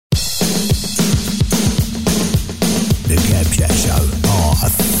Chat Show. Oh, I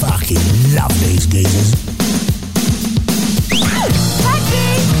fucking love these geezers.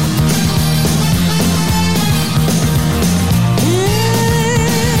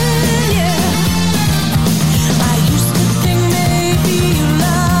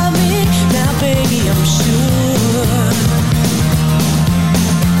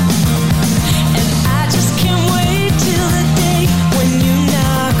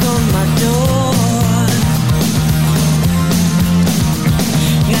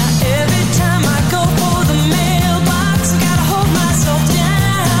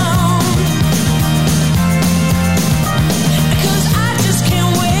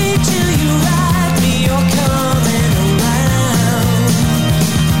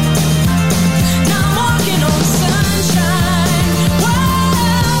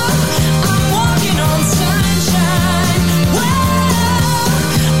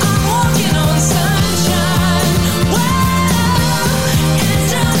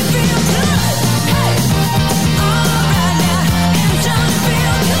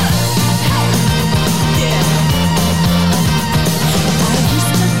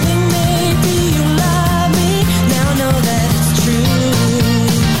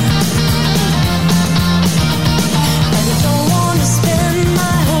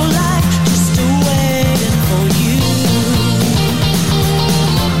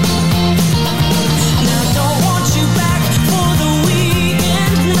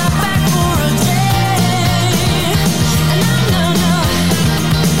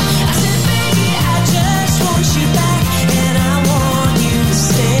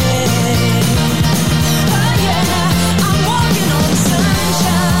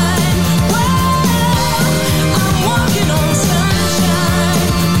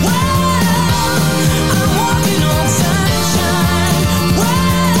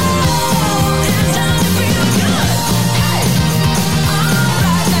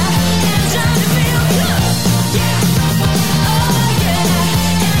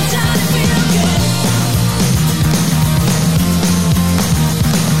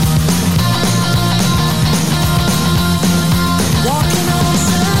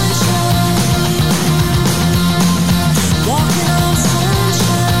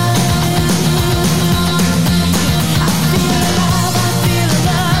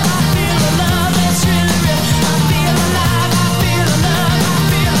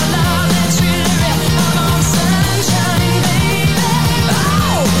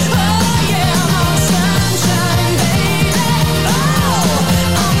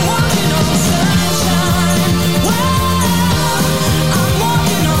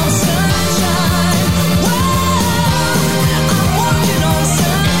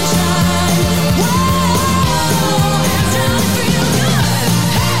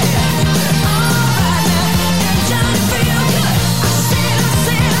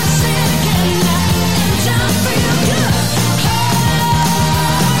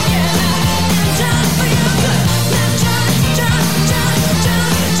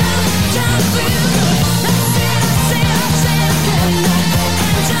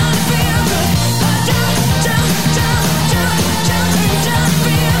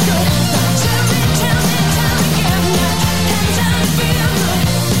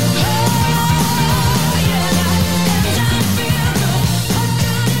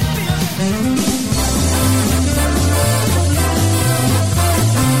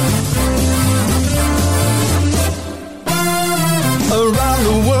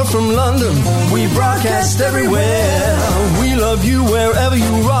 From London, we broadcast everywhere. We love you wherever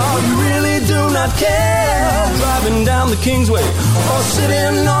you are. We really do not care. Driving down the Kingsway or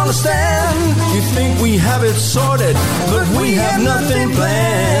sitting on a stand. You think we have it sorted, but we have nothing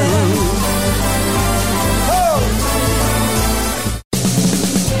planned.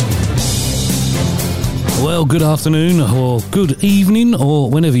 Well, good afternoon or good evening or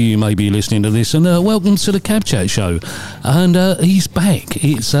whenever you may be listening to this, and welcome to the Cab Chat Show. And he's back.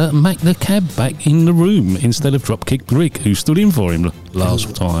 It's Mac the Cab back in the room instead of Dropkick Rick, who stood in for him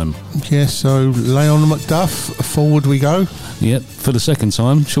last time. Yes, so lay on the Macduff, forward we go. Yep, for the second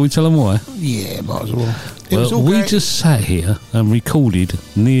time. Shall we tell them why? Yeah, might as well. Well, we just sat here and recorded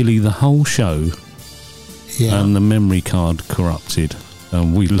nearly the whole show, and the memory card corrupted,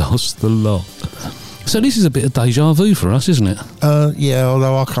 and we lost the lot. So this is a bit of deja vu for us, isn't it? Yeah,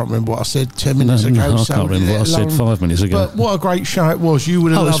 although I can't remember what I said 10 minutes ago. No, I can't remember what I said 5 minutes ago. But what a great show it was. You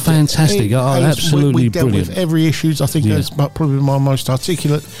would have loved it. It was fantastic. Absolutely we dealt brilliant. with every issues. I think that's probably my most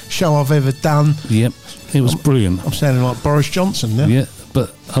articulate show I've ever done. Yep, it was brilliant. I'm sounding like Boris Johnson now. Yeah,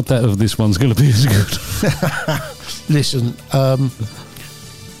 but I doubt if this one's going to be as good. Listen,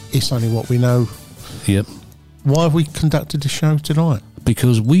 it's only what we know. Yep. why have we conducted the show tonight?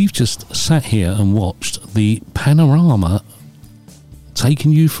 Because we've just sat here and watched the Panorama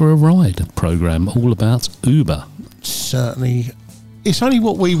Taking You for a Ride programme all about Uber. Certainly, it's only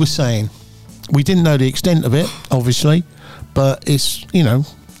what we were saying. We didn't know the extent of it, obviously, but it's, you know,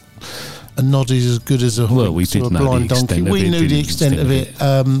 a nod is as good as a we to did a know blind the extent donkey. of We it, knew the didn't extent of it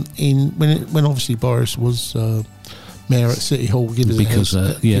when obviously Boris was mayor at City Hall. Give us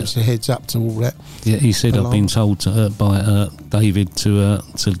a heads up to all that. Yeah, he said I've been told by David to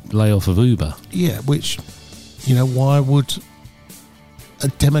lay off of Uber. Yeah, which, you know, why would a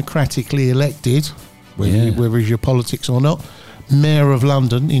democratically elected, whether it's your politics or not, Mayor of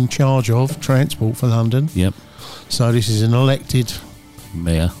London in charge of transport for London. Yep. So this is an elected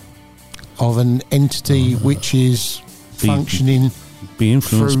mayor of an entity which is functioning. Be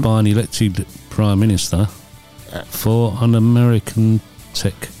influenced by an elected prime minister for an American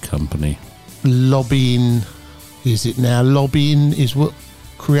tech company. Lobbying, is it now? Lobbying is what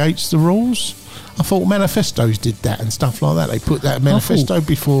creates the rules. I thought manifestos did that and stuff like that. They put that manifesto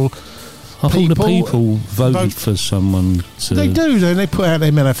before. I thought the people voted for someone to... They do, don't they? Put out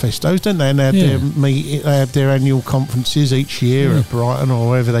their manifestos, don't they? And they have their annual conferences each year at Brighton or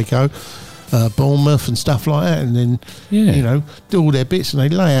wherever they go, Bournemouth and stuff like that, and then, you know, do all their bits and they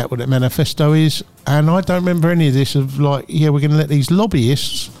lay out what their manifesto is. And I don't remember any of this of like, we're going to let these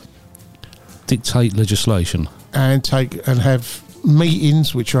lobbyists... dictate legislation. And have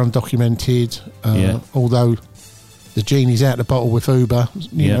meetings which are undocumented, although... the genie's out the bottle with Uber.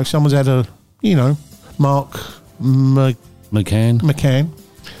 You know, someone's had Mark McCann,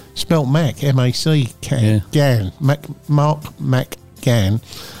 spelt Mac, M-A-C, Gann. Mark McGann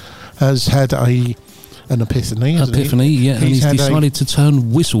has had an epiphany. And he's decided to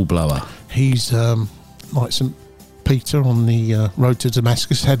turn whistleblower. He's like St. Peter on the road to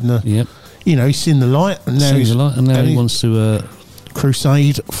Damascus, he's seen the light, and now he wants to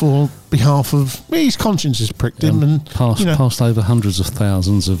crusade for behalf of his conscience has pricked him and passed over hundreds of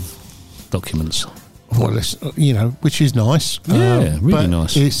thousands of documents. Well, which is nice. Really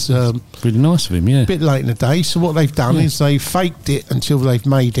nice. It's really nice of him. Yeah, a bit late in the day. So what they've done is they've faked it until they've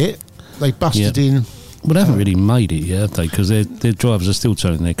made it. They busted in. Well, they haven't really made it yet, have they? Because their drivers are still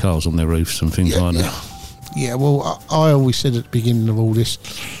turning their cars on their roofs and things like that. Yeah. Well, I always said at the beginning of all this,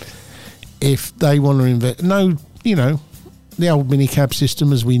 if they want to invest, the old minicab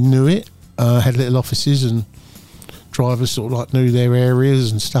system as we knew it had little offices and drivers sort of like knew their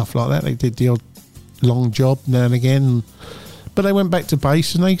areas and stuff like that. They did the odd long job now and again, but they went back to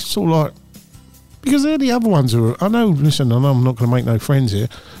base and they sort of like, because they're the other ones who are, I know I'm not going to make no friends here,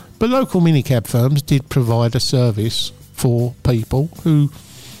 but local minicab firms did provide a service for people who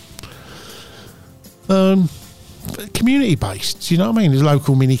community based, you know what I mean? There's a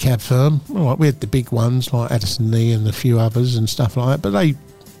local minicab firm. All right, we had the big ones like Addison Lee and a few others and stuff like that, but they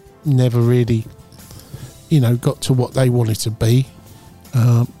never really, got to what they wanted to be.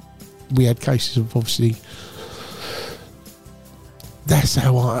 We had cases of obviously. That's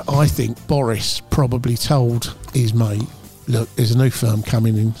how I think Boris probably told his mate, look, there's a new firm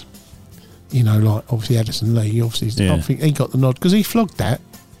coming in, like obviously Addison Lee. Obviously, I think he got the nod because he flogged that.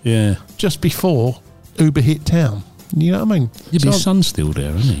 Yeah. Just before Uber hit town. You know what I mean? Yeah, but his son's still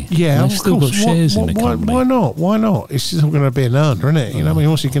there, isn't he? Yeah, they've still got shares in the company. Why not? It's still going to be an earner, isn't it? You know what I mean?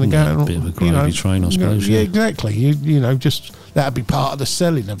 What's he going to go? A bit of a gravy train, I suppose. Yeah, exactly. Just that'd be part of the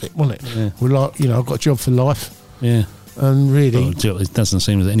selling of it, wouldn't it? Yeah. We're like, I've got a job for life. Yeah. And really, it doesn't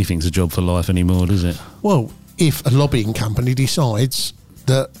seem that anything's a job for life anymore, does it? Well, if a lobbying company decides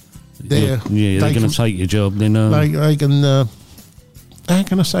that they're going to take your job, then they can. How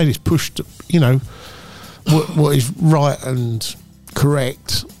can I say this? Pushed, what is right and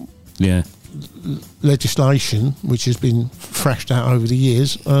correct. Yeah. Legislation, which has been thrashed out over the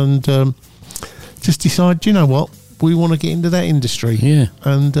years, and just decide, you know what, we want to get into that industry. Yeah.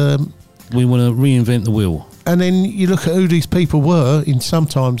 And we want to reinvent the wheel. And then you look at who these people were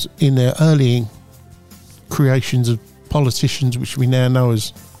sometimes in their early creations of politicians, which we now know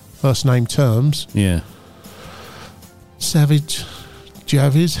as first name terms. Yeah. Savage,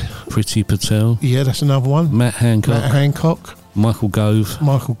 Javid, Priti Patel. Yeah, that's another one. Matt Hancock. Michael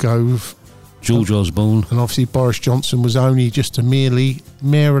Gove. George Osborne. And obviously Boris Johnson was only just a merely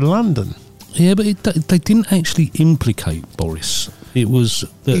mayor of London. Yeah, but they didn't actually implicate Boris. It was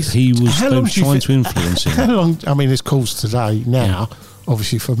that they were trying to influence him. How long? I mean, there's calls today now,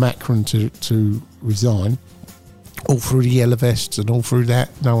 obviously, for Macron to resign, all through the yellow vests and all through that.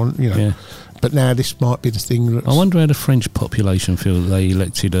 No one, Yeah. But now this might be the thing. I wonder how the French population feel that they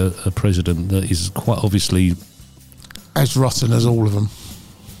elected a president that is quite obviously as rotten as all of them.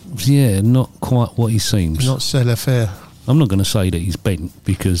 not quite what he seems. Not Seller Fair. I'm not going to say that he's bent,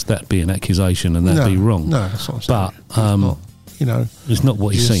 because that'd be an accusation and that'd be wrong. No, that's what I'm saying. But not, it's not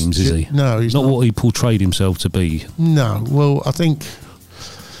what he seems, is he? No, he's not what he portrayed himself to be. No. Well, I think,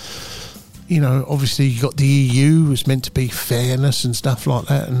 obviously you got the EU, it's meant to be fairness and stuff like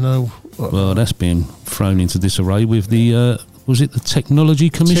that, and well, that's been thrown into disarray with the was it the technology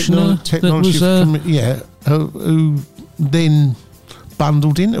commissioner? Who then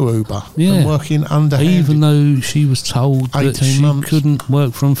bundled into Uber and working underhanded. Even though she was told that she couldn't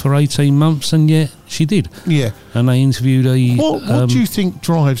work for them for 18 months, and yet she did. Yeah. And they interviewed a... What do you think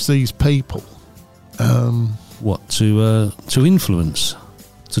drives these people? To influence?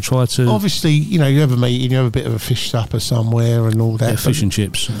 To try to... Obviously, you have a meeting, you have a bit of a fish supper somewhere and all that. Yeah, fish and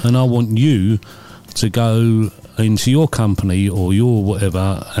chips. And I want you to go into your company or your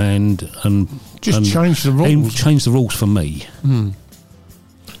whatever and change the rules. Change the rules for me.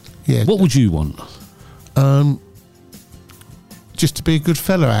 Yeah. What would you want? Just to be a good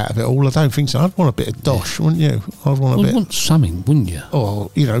fella out of it all. I don't think so. I'd want a bit of dosh, wouldn't you? I'd want something, wouldn't you? Or,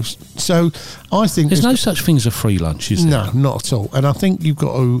 so I think... There's no such thing as a free lunch, is there? No, not at all. And I think you've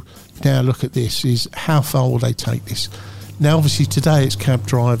got to now look at this, is how far will they take this? Now, obviously, today it's cab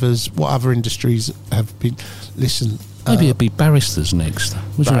drivers. What other industries have been... Listen... Maybe it'd be barristers next.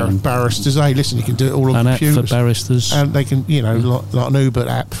 Barristers, hey, listen, you can do it all on computers. An app for barristers. And they can, like an Uber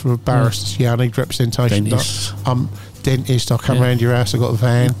app for barristers. Yeah, I need representation. Dentists. I'm dentist, I'll come round your house, I've got a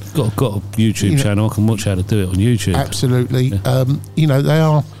van. Got a YouTube channel, I can watch how to do it on YouTube. Absolutely. Yeah. They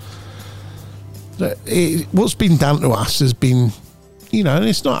are... what's been done to us has been, and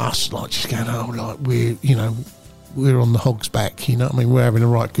it's not us, like, just going, we're on the hog's back, we're having a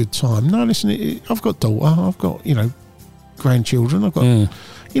right good time. No, listen, I've got daughter, I've got, grandchildren, I've got... Yeah.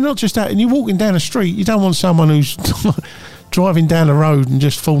 You're not just out, and you're walking down the street, you don't want someone who's driving down the road and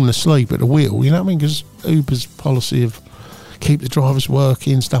just falling asleep at the wheel, because Uber's policy of keep the drivers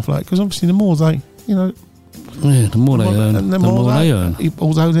working, stuff like that, because obviously the more they, the more they earn, and the more they earn.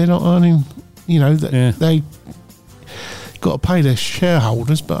 Although they're not earning, they got to pay their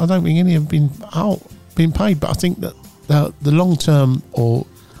shareholders, but I don't think any have been paid. But I think that the long term or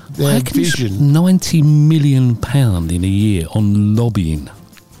their vision... £90 million in a year on lobbying.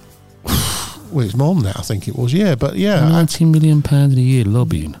 Well, it's more than that, I think it was. Yeah, but yeah, £90 million in a year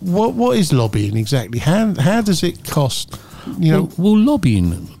lobbying. What is lobbying exactly? How does it cost? Well,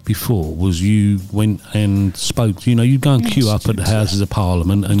 lobbying before was you went and spoke. You'd go and queue up at the Houses of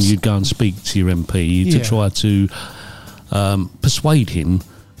Parliament, and you'd go and speak to your MP to try to persuade him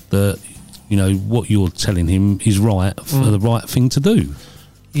that what you're telling him is right for the right thing to do.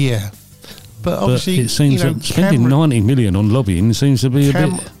 Yeah, but obviously it seems that spending 90 million on lobbying seems to be a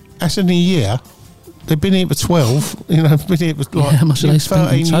bit. That's in a year. They've been here for 12. Been here for like how much have they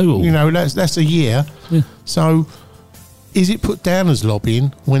spent in total? That's a year. Yeah. So, is it put down as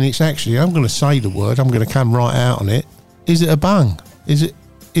lobbying when it's actually? I'm going to say the word. I'm going to come right out on it. Is it a bung? Is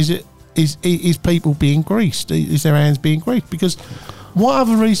people being greased? Is their hands being greased? Because what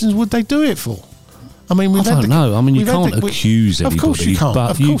other reasons would they do it for? I don't know. You can't accuse anybody. Of course you can't.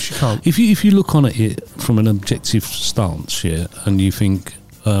 Of course you can't. If you look on it from an objective stance, and you think,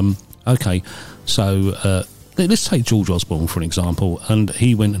 okay, so let's take George Osborne for an example, and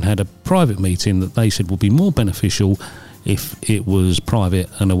he went and had a private meeting that they said would be more beneficial if it was private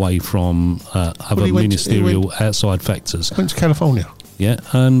and away from other ministerial outside factors. Went to California. Yeah,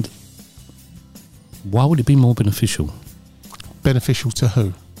 and why would it be more beneficial? Beneficial to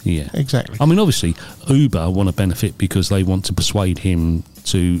who? Yeah, exactly. Obviously, Uber want to benefit because they want to persuade him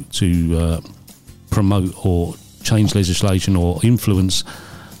to promote or change legislation or influence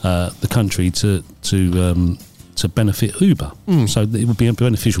the country to benefit Uber. So it would be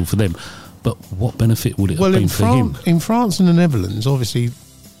beneficial for them. But what benefit would it have been for him? In France and the Netherlands, obviously,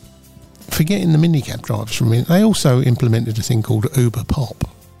 forgetting the minicab drivers from it, they also implemented a thing called Uber Pop,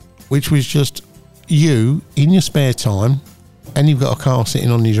 which was just you in your spare time. And you've got a car sitting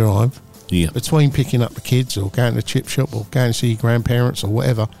on your drive. Yeah. Between picking up the kids or going to the chip shop or going to see your grandparents or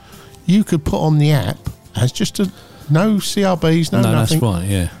whatever, you could put on the app as just no CRBs, no nothing. That's right,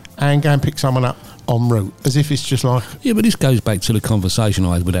 yeah. And go and pick someone up en route, as if it's just like... Yeah, but this goes back to the conversation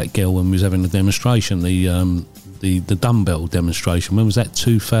I had with that girl when we was having the demonstration, the dumbbell demonstration. When was that?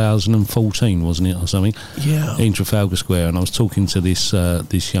 2014, wasn't it, or something? Yeah. In Trafalgar Square, and I was talking to this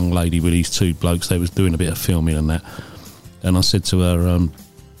young lady with these two blokes. They was doing a bit of filming and that. And I said to her,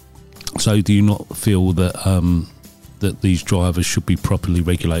 so do you not feel that that these drivers should be properly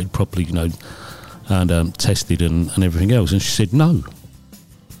regulated, properly, and tested and everything else? And she said, no.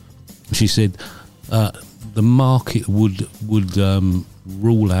 She said, the market would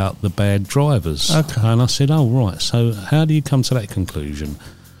rule out the bad drivers. Okay. And I said, oh, right, so how do you come to that conclusion?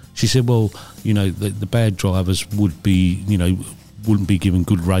 She said, well, you know, the bad drivers would be, you know, wouldn't be given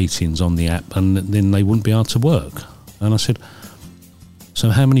good ratings on the app, and then they wouldn't be able to work. And I said, so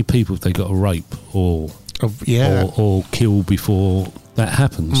how many people have they got to rape or kill before that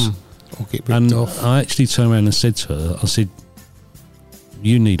happens? Or get ripped And off. I actually turned around and said to her, I said,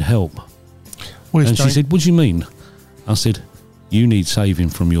 you need help. Well, And she said, what do you mean? I said, you need saving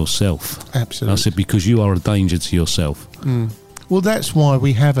from yourself. absolutely. I said, because you are a danger to yourself. Well, that's why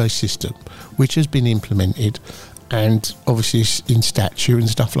we have a system which has been implemented, and obviously it's in statute and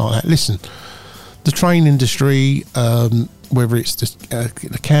stuff like that. Listen, the train industry, whether it's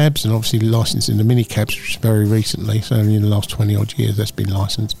the cabs and obviously licensing the mini cabs, which is very recently, so only in the last 20 odd years that's been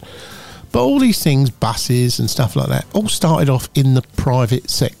licensed. But all these things, buses and stuff like that, all started off in the private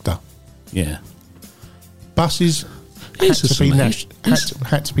sector. Yeah. Buses It's had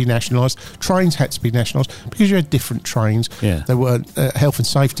to be nationalised. Trains had to be nationalised because you had different trains. Yeah. There were health and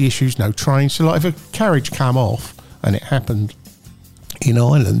safety issues, no trains. So like if a carriage come off, and it happened in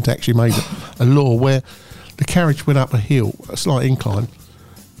Ireland, actually made a law where the carriage went up a hill, a slight incline,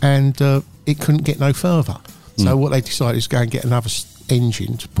 and it couldn't get no further. So what they decided is go and get another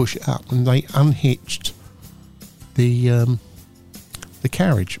engine to push it up, and they unhitched the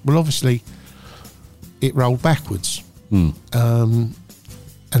carriage. Well, obviously, it rolled backwards. And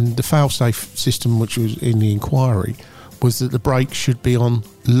the fail-safe system, which was in the inquiry, was that the brakes should be on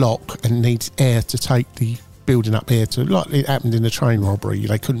lock and needs air to take the building up air to, like it happened in the train robbery.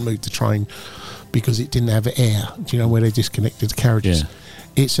 They couldn't move the train because it didn't have air. Do you know where they disconnected the carriages?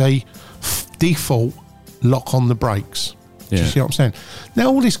 Yeah. It's a default lock on the brakes. Do you Yeah. see what I'm saying? Now,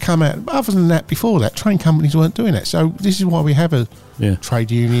 all this come out, other than that, before that, train companies weren't doing that. So this is why we have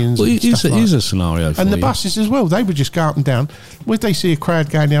trade unions. Well, and here's stuff a like scenario for and the you. buses as well. They would just go up and down. When they see a crowd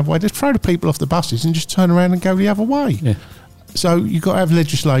going the other way, they'd throw the people off the buses and just turn around and go the other way. Yeah. So you've got to have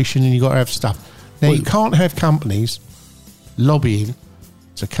legislation and you've got to have stuff. Now, you can't have companies lobbying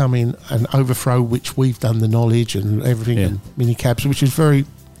to come in and overthrow, which we've done the knowledge and everything, Yeah. and minicabs, which is very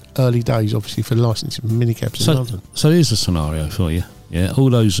early days, obviously, for licensing minicabs in So, London. so here's a scenario for you. Yeah, all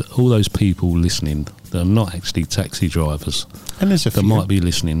those people listening that are not actually taxi drivers And there's a that few. might be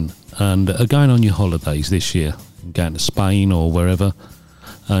listening and are going on your holidays this year, going to Spain or wherever,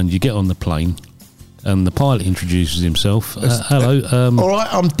 and you get on the plane, and the pilot introduces himself. Hello, All right,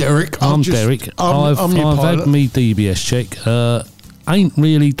 I'm Derek. I'm Derek. I've your had pilot. me DBS check. Ain't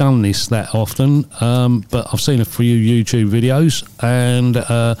really done this that often, but I've seen a few YouTube videos, and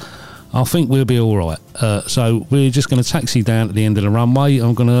I think we'll be all right. So we're just going to taxi down at the end of the runway.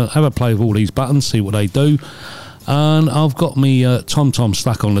 I'm going to have a play with all these buttons, see what they do. And I've got me TomTom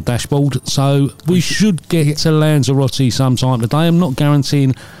stuck on the dashboard, so we should get to Lanzarote sometime today. I'm not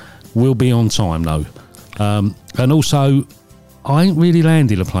guaranteeing we'll be on time, though. And also, I ain't really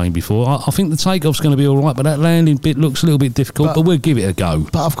landed a plane before. I think the takeoff's going to be all right, but that landing bit looks a little bit difficult, but we'll give it a go.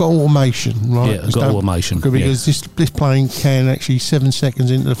 But I've got automation, right? Yeah, I've got automation, Because this plane can actually 7 seconds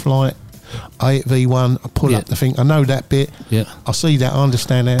into the flight, I hit V1, I pull up the thing. I know that bit. Yeah. I see that, I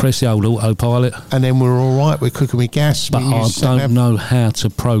understand that. Press the old autopilot. And then we're all right. We're cooking with gas. But we I use don't Sat-nav. know how to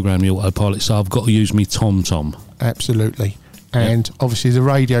program the autopilot, so I've got to use me TomTom. Absolutely. And obviously the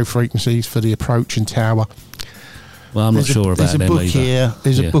radio frequencies for the approach and tower. Well, I'm not sure about them There's a book either. here.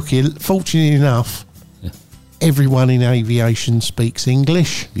 There's a book here. Fortunately enough, everyone in aviation speaks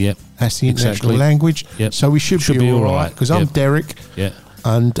English. Yep. That's the international Exactly. language. Yep. So we should be all right. Because I'm Yep. Derek. Yeah.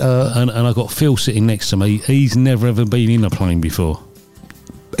 And And I've got Phil sitting next to me. He's never ever been in a plane before.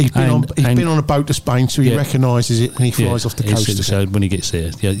 he's been and- on a boat to Spain, so he Yeah. recognises it when he flies off the He coast. said- so when he gets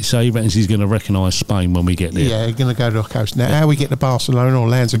there. Yeah, so he reckons he's going to recognise Spain when we get there. Yeah, he's going to go to the coast. Now, how we get to Barcelona or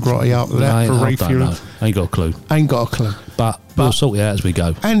Lanzarote after that for I don't refuel, know. Ain't got a clue. ain't got a clue. But we'll sort it out as we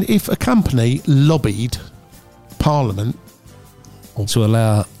go. And if a company lobbied Parliament To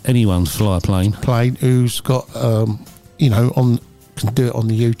allow anyone to fly a plane. who's got, can do it on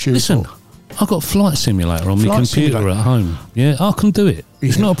the YouTube. Listen, I've got a flight simulator on my Flight computer simulator. at home. Yeah, I can do it.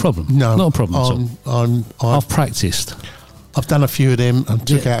 It's Yeah. not a problem. No, Not a problem at all. I've practiced. I've done a few of them and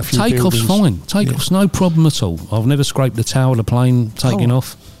took out a few Takeoff's buildings. fine. Takeoff's no problem at all. I've never scraped the tail of the plane taking Oh.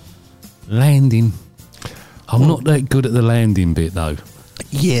 off. Landing. I'm not that good at the landing bit, though.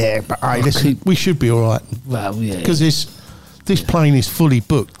 Yeah, but hey, listen, we should be all right. Well, yeah. Because this plane is fully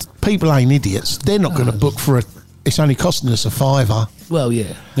booked. People ain't idiots. They're not going to book for it's only costing us £5. Well, yeah.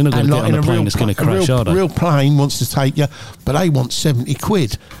 They're not going to get on a plane that's going to crash, are they? A real plane wants to take you, but they want 70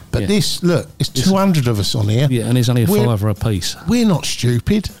 quid. But Yeah. it's 200 of us on here. Yeah, and there's only a We're- fiver a piece. We're not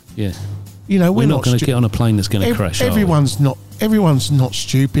stupid. Yeah. You know, We're not going to get on a plane that's going to crash. Everyone's not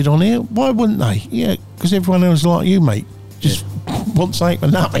stupid on here. Why wouldn't they? Yeah, because everyone else is like you, mate. Just wants something for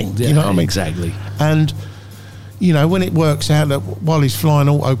nothing. Yeah, you know what I mean? Exactly. And you know, when it works out that while he's flying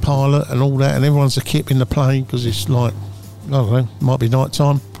autopilot and all that, and everyone's a kip in the plane because it's like, I don't know, might be night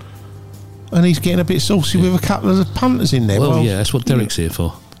time, and he's getting a bit saucy with a couple of the punters in there. Well, yeah, that's what Derek's here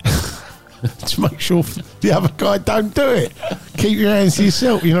for. To make sure the other guy don't do it. Keep your hands to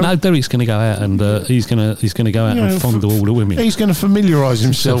yourself, you know. No, Derek's going to go out and he's going to go out and fondle all the women. He's going to familiarise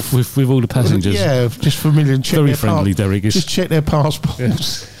himself with all the passengers. Yeah, just familiar. Check Very their friendly, Derek is. Just check their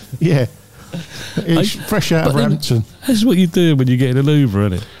passports. Yeah. He's fresh out of Hampton. That's what you do when you get in an Uber,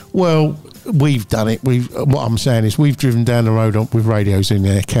 isn't it? Well, we've done it. What I'm saying is we've driven down the road with radios in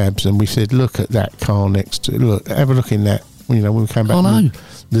their cabs, and we said, look at that car next to. Look, have a look in that. You know, when we came back. Oh no.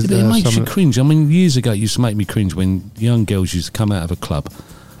 It makes you cringe. I mean, years ago, it used to make me cringe when young girls used to come out of a club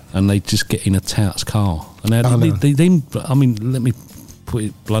and they'd just get in a tout's car. And I mean, let me put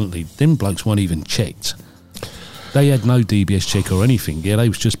it bluntly, them blokes weren't even checked. They had no DBS check or anything. Yeah, they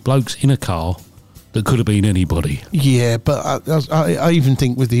was just blokes in a car that could have been anybody. Yeah, but I even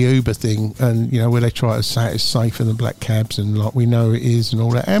think with the Uber thing, and you know, where they try to say it's safer than black cabs, and like we know it is, and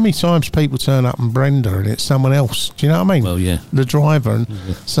all that. How many times people turn up and Brenda and it's someone else? Do you know what I mean? Well, yeah, the driver, and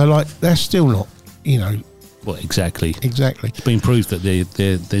so like that's still not, you know. Well, exactly. It's been proved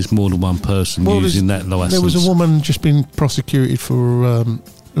that there's more than one person using that license. There was a woman just been prosecuted for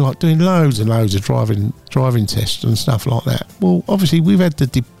like doing loads and loads of driving tests and stuff like that. Well, obviously we've had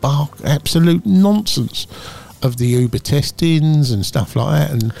the absolute nonsense of the Uber testings and stuff like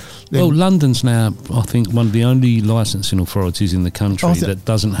that. And well, London's now, I think, one of the only licensing authorities in the country that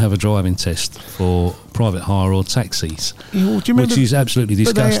doesn't have a driving test for private hire or taxis, which is absolutely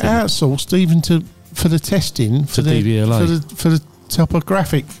disgusting. But they outsourced even for the testing for the DVLA for the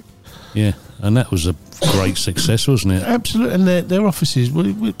topographic. Yeah, and that was a great success, wasn't it? Absolutely, and their offices,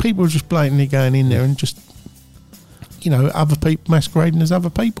 people were just blatantly going in there and just, you know, other people masquerading as other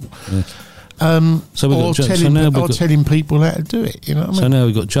people. Yeah. Telling people how to do it. You know what I mean? So now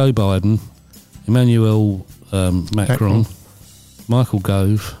we've got Joe Biden, Emmanuel Macron, Michael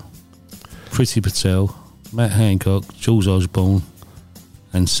Gove, Priti Patel, Matt Hancock, Jules Osborne,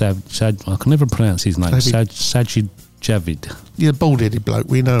 and I can never pronounce his name. Sajid Javid. Yeah, bald-headed bloke.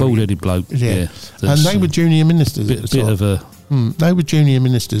 We know. Bald-headed bloke. Yeah. And they were junior ministers. They were junior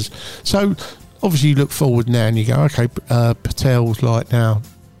ministers. So obviously you look forward now and you go, okay, Patel's like now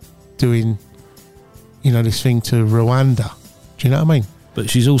doing, you know, this thing to Rwanda. Do you know what I mean? But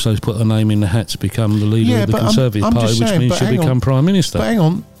she's also put her name in the hat to become the leader of the Conservative Party, which means she'll become Prime Minister. But hang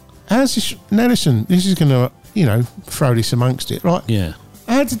on, how's this? Now listen, this is going to, you know, throw this amongst it, right? Yeah.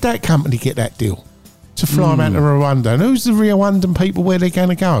 How did that company get that deal to fly them out to Rwanda? And who's the Rwandan people? Where they're going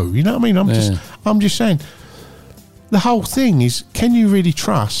to go? You know what I mean? I'm just saying. The whole thing is, can you really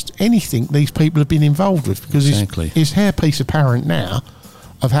trust anything these people have been involved with? Because it's hairpiece apparent now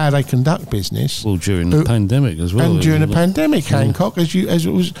of how they conduct business. Well, during the pandemic as well. And during the pandemic, Hancock, as it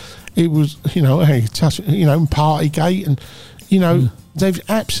was, you know, Partygate, and you know, they've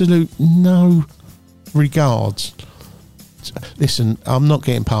absolute no regards. Listen, I'm not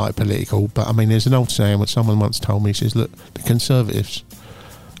getting party political, but I mean, there's an old saying what someone once told me. He says, "Look, the Conservatives."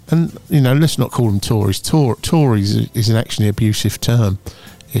 And, you know, let's not call them Tories. Tories is an actually abusive term.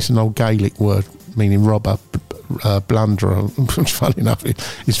 It's an old Gaelic word meaning robber, blunderer. Funny enough,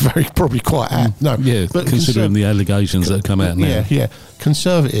 it's probably quite apt. No, yeah, but considering the allegations that have come out now. Yeah.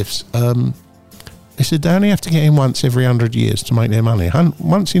 Conservatives, they said they only have to get in once every 100 years to make their money.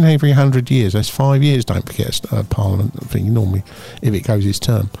 Once in every 100 years, that's 5 years, don't forget, Parliament thing, normally, if it goes its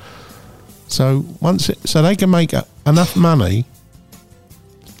term. So they can make enough money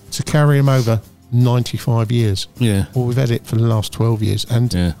to carry him over 95 years. Yeah. Well, we've had it for the last 12 years.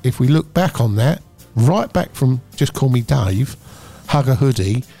 And if we look back on that, right back from Just Call Me Dave, Hug a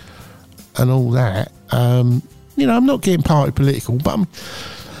Hoodie, and all that, you know, I'm not getting party political, but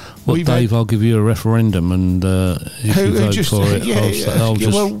Dave, I'll give you a referendum, and if you vote for it, I'll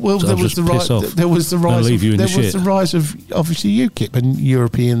just piss off. There was the rise. Leave you in there the was shit. the rise of obviously UKIP and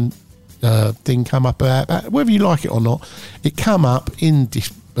European thing come up about whether you like it or not. It come up in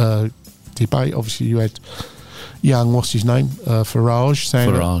this debate. Obviously, you had young, what's his name, Farage,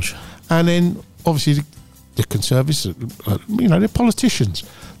 saying Farage, and then obviously the Conservatives, you know, they're politicians.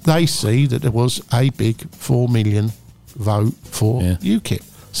 They see that there was a big 4 million vote for UKIP.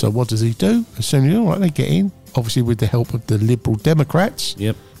 So what does he do? As soon as they get in, obviously with the help of the Liberal Democrats.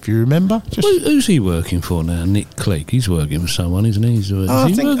 Yep. If you remember. Who's he working for now? Nick Clegg. He's working for someone, isn't he? Is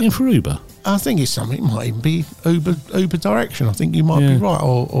he working for Uber? I think it's something. It might even be Uber Direction. I think you might be right.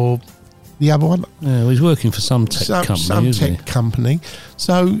 Or the other one. Yeah, well, he's working for some tech company, Some isn't tech company.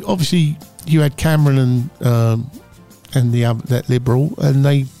 So obviously you had Cameron and the other, that Liberal, and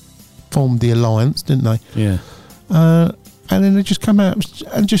they formed the alliance, didn't they? he? Yeah. And then they just come out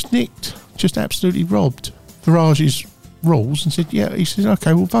and just nicked, just absolutely robbed Farage's rules and said, yeah, he said,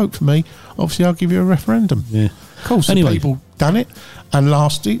 okay, well, vote for me. Obviously, I'll give you a referendum. Yeah. Of course, Anyway. the people done it. And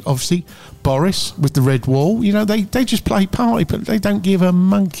lastly, obviously, Boris with the red wall. You know, they just play party, but they don't give a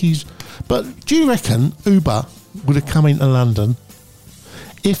monkey's. But do you reckon Uber would have come into London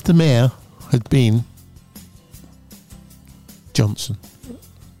if the mayor had been Johnson?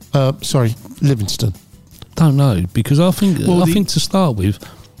 Livingston. Don't know, because I think Well, I think to start with,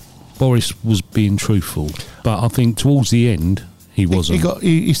 Boris was being truthful, but I think towards the end he wasn't.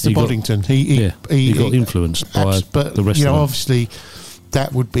 He's the He got- Boddington. He got influenced by but the rest you know, of them. obviously,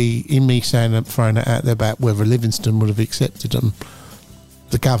 that would be in me saying that, throwing it out there about whether Livingston would have accepted them.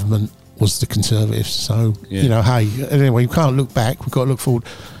 The government was the Conservatives, so Yeah. you know, hey, anyway, we can't look back. We've got to look forward.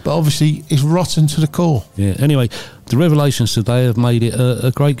 But obviously, it's rotten to the core. Yeah. Anyway, the revelations today have made it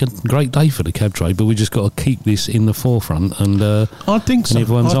a great day for the cab trade, but we just got to keep this in the forefront and I think so. in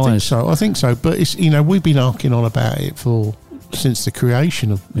everyone's eyes. I think so. But it's, you know, we've been arcing on about it since the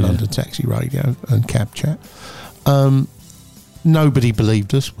creation of London Taxi Radio and Cab Chat. Nobody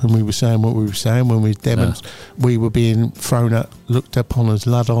believed us when we were saying what we were saying. When we were being looked upon as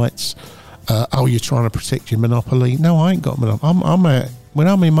Luddites. You're trying to protect your monopoly. No, I ain't got a monopoly. When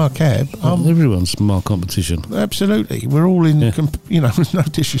I'm in my cab, Everyone's my competition. absolutely. We're all in. Yeah. You know, no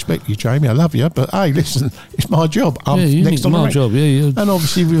disrespect to you, Jamie. I love you, but hey, listen, it's my job. I'm Yeah, next it's on the my rank. job. Yeah. And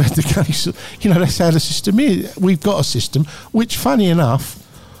obviously, we've had the case. You know, that's how the system is. We've got a system which, funny enough,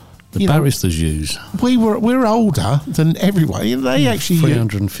 The you know, barristers use we're older than everyone. You know, they actually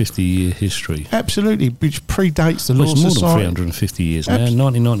 350-year history. absolutely, which predates the Well, Law it's more Society. than 350 years now.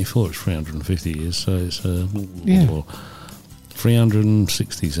 1994 is 350 years, so it's Yeah.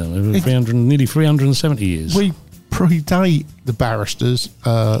 360 something, nearly 370 years. We predate the barristers,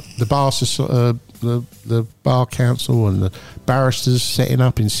 the bar council, and the barristers setting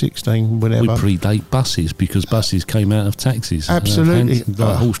up in 16 whenever. We predate buses because buses came out of taxis. Absolutely.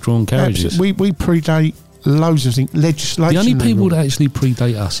 Like horse-drawn carriages. We predate loads of things, legislation. The only people and all. that actually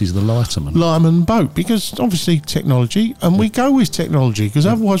predate us is the lightermen. Lyman boat, because obviously technology, and we go with technology, because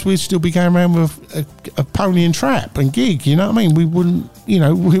otherwise we'd still be going around with a pony and trap and gig, you know what I mean? We wouldn't, you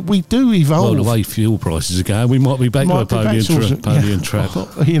know, we do evolve. Well, the way fuel prices are going, we might be back to a pony and trap.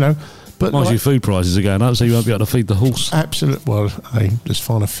 You know, but Mind like, you, food prices are going up, so you won't be able to feed the horse. absolute. Well, hey, just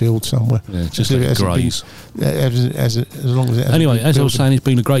find a field somewhere. Yeah, just As let it it graze. as long as it. hasn't Anyway, been as I was built. saying, it's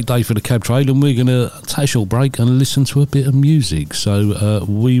been a great day for the cab trade, and we're going to take a short break and listen to a bit of music. So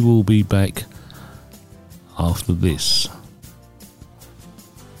we will be back after this.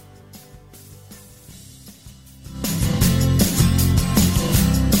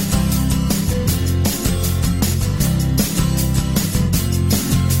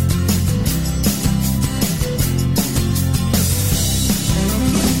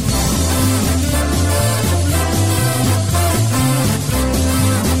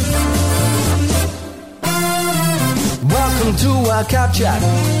 Welcome to our Cab Chat.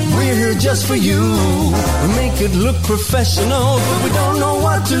 We're here just for you. We make it look professional, but we don't know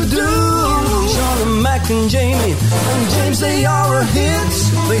what to do. Sean and Mac and Jamie and James, they are a hit.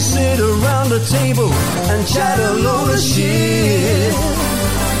 They sit around a table and chat a load of shit.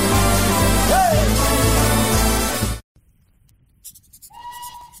 Hey!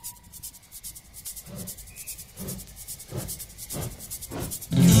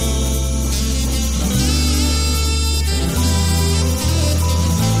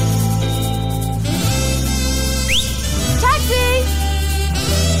 Taxi!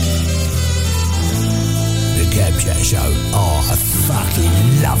 The Cab Chat Show. Oh, I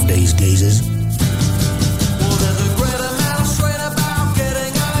fucking love these geezers. Well, there's a great amount straight about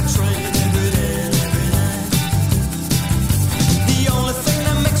getting on a train every day, every night. The only thing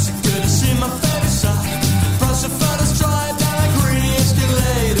that makes it good is see my favorite side. Plus, the fellas drive down a greedy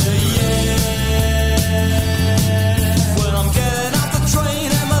escalator, yeah. When I'm getting off the train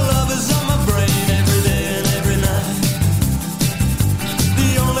and my love is on my brain every day and every night. The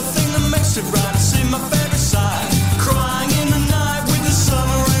only thing that makes it right is see my favorite side. Crying in the night with the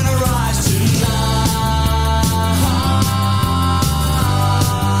summer in her eyes tonight.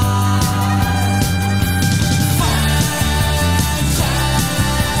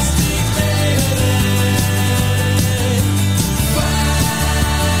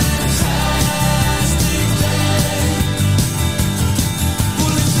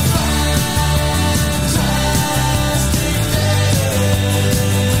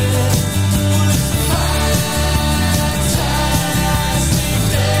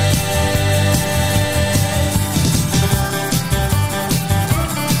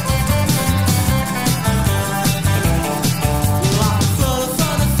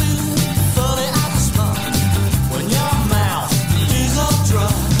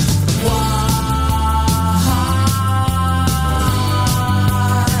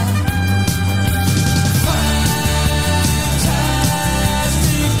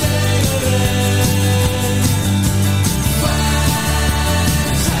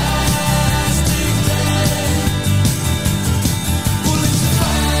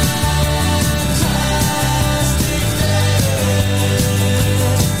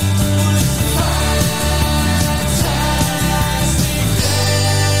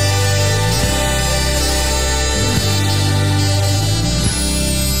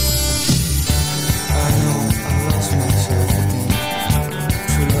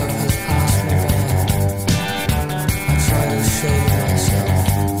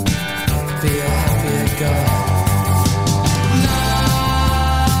 go.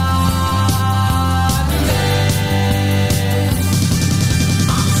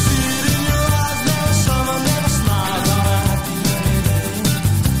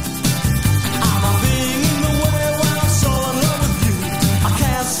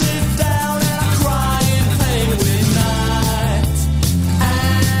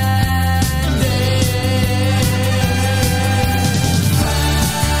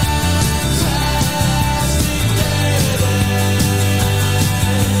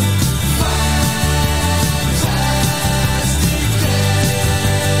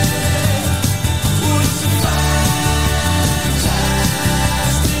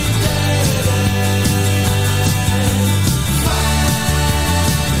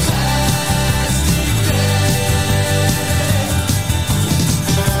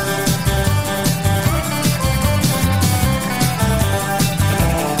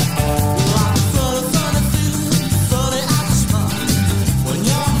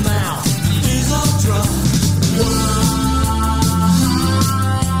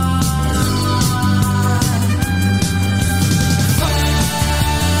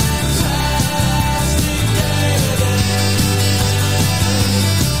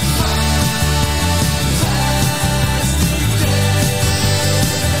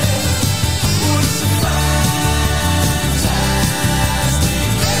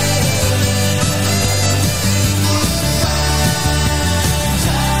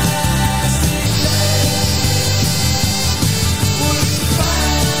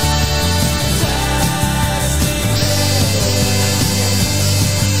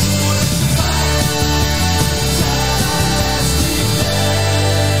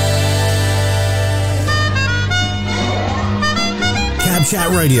 Chat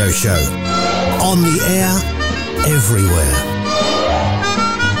Radio Show. On the air, everywhere.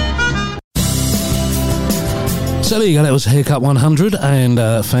 So there you go, that was Haircut 100 and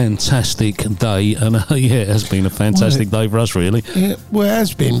a fantastic day. And yeah, it has been a fantastic day for us, really. Yeah, well, it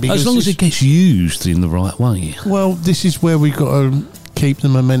has been. Because as long as it gets used in the right way. Well, this is where we've got to keep the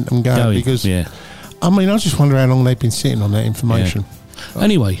momentum going. Because, yeah. I mean, I just wonder how long they've been sitting on that information. Yeah.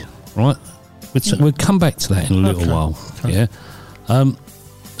 Anyway, right, we'll come back to that in a little while. Okay. Yeah.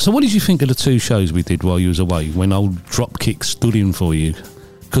 So what did you think of the two shows we did while you was away, when old Dropkick stood in for you?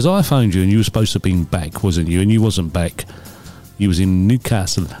 Because I phoned you and you were supposed to have been back, wasn't you? And you wasn't back. You was in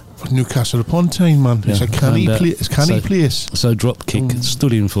Newcastle. Newcastle upon Tyne, man. It's a canny place. So Dropkick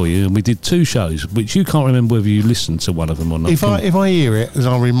stood in for you, and we did two shows, which you can't remember whether you listened to one of them or not. If I hear it,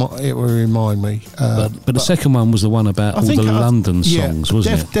 it will remind me. But the second one was the one about all the London songs,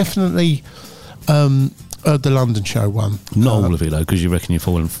 wasn't it? Definitely. The London show one. Not all of it, though, because you reckon you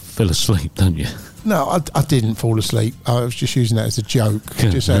fell asleep, don't you? No, I didn't fall asleep. I was just using that as a joke.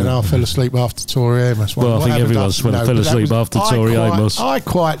 Just saying, I fell asleep after Tori Amos. Well, I think everyone's fell asleep after Tori Amos. I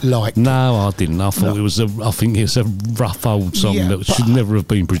quite liked it. No, I didn't. I thought I think it's a rough old song that should never have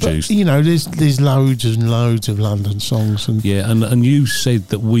been produced. But, there's loads and loads of London songs. And you said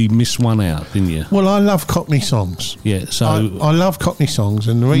that we missed one out, didn't you? Well, I love Cockney songs. Yeah, so... I love Cockney songs,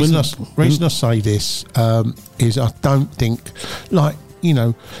 and the reason I say this is I don't think...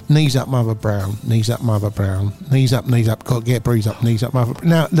 knees up, Mother Brown, knees up, Mother Brown, knees up, got to get breeze up, knees up, Mother Brown.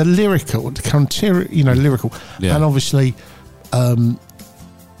 Now, the lyrical, lyrical, and obviously, my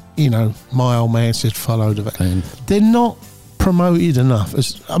old man said follow the van. They're not promoted enough.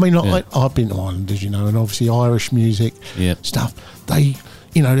 I've been to Ireland, as you know, and obviously Irish music stuff.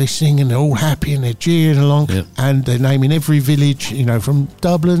 They're singing, they're all happy and they're cheering along, and they're naming every village, from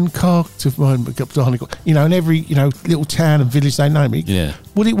Dublin, Cork to Donegal, and every, little town and village they name it. Yeah.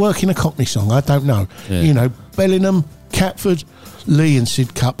 Would it work in a Cockney song? I don't know. Yeah. Bellingham, Catford, Lee and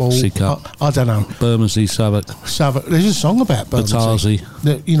Sidcup, I don't know. Bermondsey, Southwark. There's a song about Bermondsey.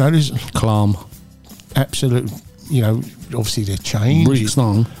 There's Clam. Absolute, obviously they're changed.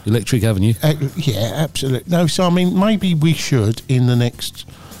 Brixton, Electric Avenue. Yeah, absolutely. No, so maybe we should in the next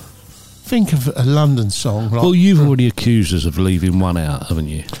think of a London song. Well, you've already accused us of leaving one out, haven't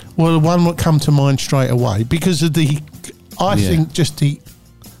you? Well, the one would come to mind straight away because of I think just the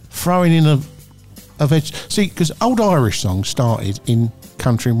throwing in of veg. See, because old Irish songs started in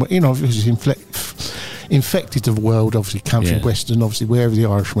country, obviously infected the world, obviously country, western, obviously wherever the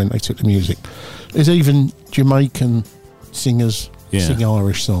Irish went, they took the music. There's even Jamaican singers sing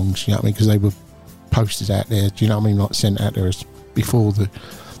Irish songs, you know what I mean, because they were posted out there, do you know what I mean, like sent out there as before the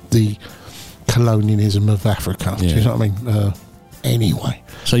colonialism of Africa, do you know what I mean? Anyway.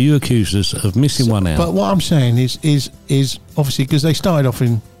 So you accused us of missing one out. But what I'm saying is obviously, because they started off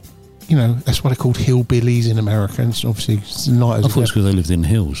in, that's what they're called, hillbillies in America, and obviously it's not as... I thought it's because they lived in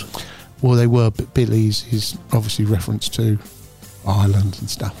hills. Well, they were, but Billy's is obviously reference to Ireland and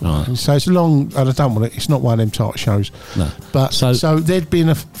stuff. Right. And so it's a long, and I don't want it. It's not one of them type shows. No. But So- there'd been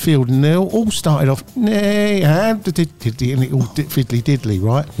a field, and they all started off, nay, and it all fiddly diddly,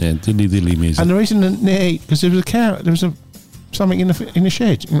 right? Yeah, dilly music. And the reason, because there was a cow, there was something in the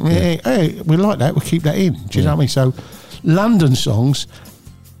shed. Hey, we like that. We'll keep that in. Do you know what I mean? So, London songs,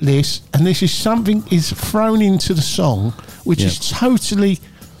 this is something is thrown into the song, which is totally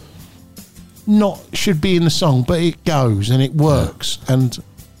not should be in the song, but it goes and it works. And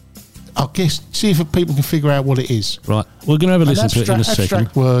I guess see if people can figure out what it is. Right, we're going to have a listen to it in a Abstract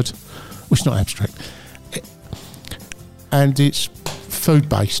second. word, well, it's not abstract, and it's food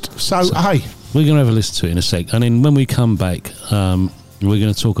based. So hey. We're going to have a listen to it in a sec. And then when we come back, we're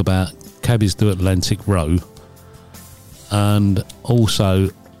going to talk about Cabbies Do Atlantic Row. And also,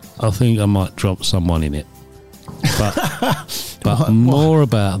 I think I might drop someone in it. But more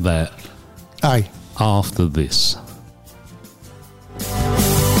about that after this.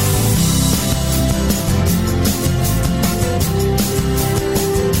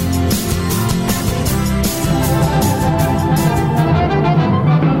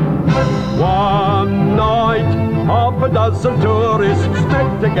 A dozen tourists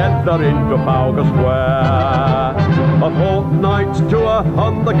met together in Trafalgar Square. A fortnight's tour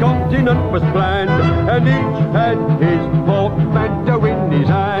on the continent was planned, and each had his portmanteau in his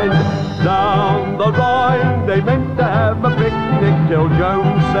hand. Down the Rhine they meant to have a picnic till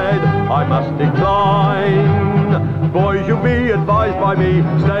Jones said, I must decline. Boys, you'll be advised by me,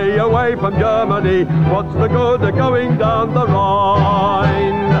 stay away from Germany. What's the good of going down the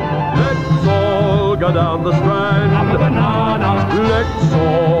Rhine? Let's all go down the Strand. Let's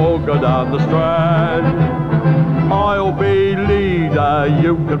all go down the Strand. I'll be leader,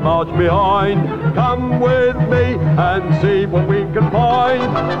 you can march behind. Come with me and see what we can find.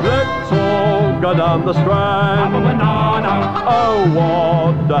 Let's all go down the Strand. Oh,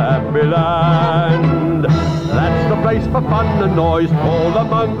 what a happy land. That's the place for fun and noise, all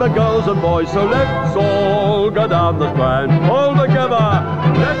among the girls and boys. So let's all go down the Strand, all together.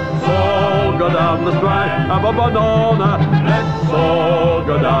 Let's all go down the Strand, have a banana. Let's all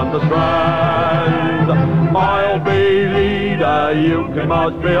go down the Strand. I'll be leader, you can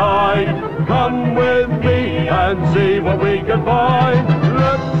march behind. Come with me and see what we can find.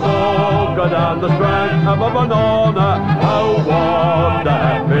 Let's all go down the Strand, have a banana. Oh, what a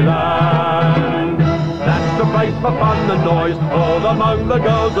happy land. That's the place for fun and noise, all among the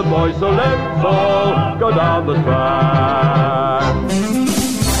girls and boys. So let's all go down the Strand.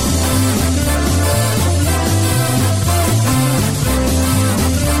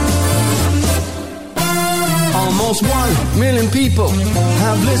 Almost 1 million people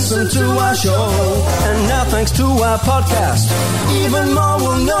have listened to our show, and now thanks to our podcast, even more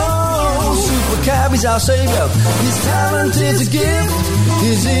will know. Super Cab is our savior, his talent is a gift,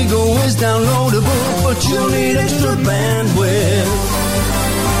 his ego is downloadable, but you'll need extra bandwidth.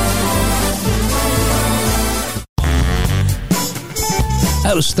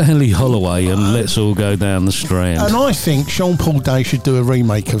 That was Stanley Holloway and Let's All Go Down the Strand. And I think Sean Paul Day should do a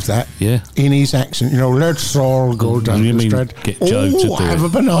remake of that. Yeah. In his accent. You know, let's all go down You the mean Strand. get Joe to do have it? a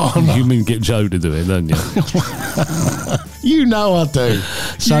banana. You mean get Joe to do it, don't you? You know I do.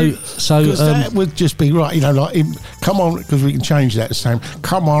 So Because that would just be right, you know, like him, come on, because we can change that to time.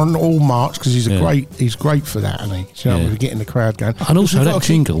 Come on, all march, because he's great for that, isn't he? So Yeah. we're getting the crowd going. And also We've got that to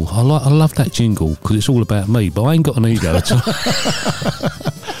keep- jingle, I love that jingle because it's all about me, but I ain't got an ego at all.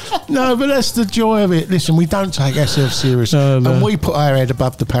 No, but that's the joy of it. Listen, we don't take ourselves serious, No. and we put our head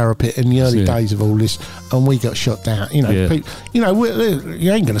above the parapet in the early Yeah. days of all this, and we got shot down. You know, Yeah. you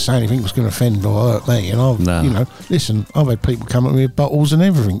ain't going to say anything that's going to offend or hurt me. And I've, No. you know, listen, I've had people come at me with bottles and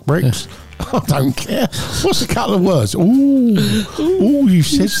everything, bricks. I don't care. What's a couple of words? Ooh, you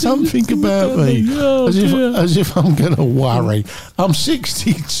said something about me, Oh, as if I'm going to worry. I'm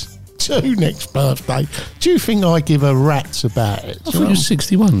 62 next birthday. Do you think I give a rat's about it? I thought you were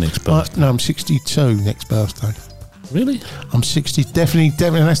 61 next birthday. No, I'm 62 next birthday. Really? I'm 60, definitely.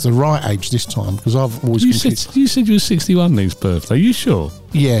 That's the right age this time, because I've always You considered. said you were 61 next birthday. You sure?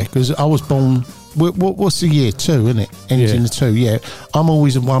 Yeah, because I was born. What's the year? 2, isn't it? Ends Yeah. in the 2. Yeah, I'm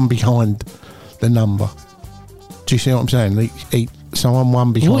always a one behind the number. Do you see what I'm saying? So I'm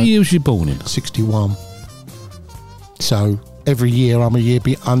one behind. What year was you born in? 61. So every year I'm a year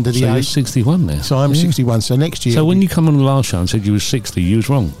under the So you're age. 61 now. So I'm 61. So next year. So when you come on the last show and said you were 60, you was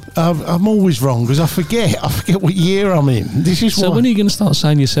wrong. I'm always wrong because I forget what year I'm in. This is So why when are you going to start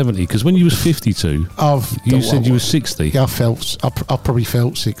saying you're 70? Because when you was 52, you said you were 60. Yeah, I probably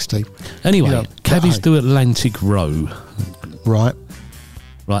felt 60. Anyway, You know, Cabbies hey. Do Atlantic Row. Right.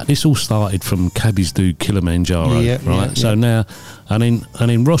 Right, this all started from Cabbies Do Kilimanjaro, Yeah, right? yeah, So yeah. now, and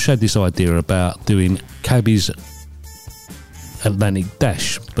then Rosh had this idea about doing Cabbies Atlantic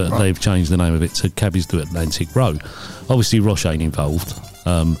Dash, but they've changed the name of it to Cabbies Do Atlantic Row. Obviously, Rosh ain't involved,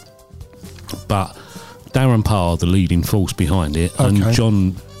 but Darren Parr, the leading force behind it, and Okay.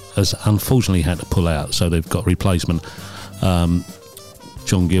 John has unfortunately had to pull out, so they've got a replacement. John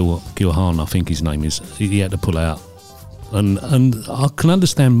Gilhan, I think his name is. He had to pull out. And I can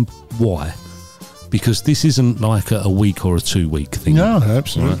understand why, because this isn't like a week or a 2 week thing. No,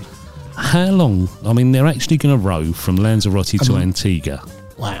 absolutely. Right. How long? I mean, they're actually going to row from Lanzarote to Antigua.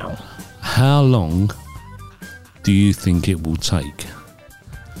 Wow. How long do you think it will take?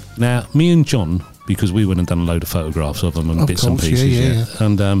 Now, me and John, because we went and done a load of photographs of them and Of bits and course, pieces, yeah.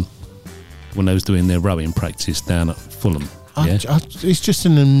 and when they was doing their rowing practice down at Fulham, It's just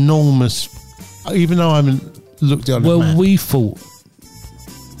an enormous. Even though I haven't looked at it on the well, map, we thought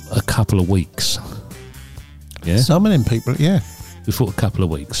a couple of weeks. Yeah, some of them people, we thought a couple of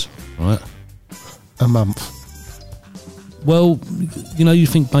weeks, right? a month. Well, you know, you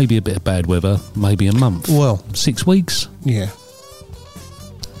think maybe a bit of bad weather, maybe a month. Well, 6 weeks. yeah.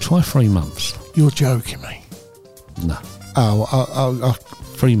 Try 3 months. You're joking me. No, Oh,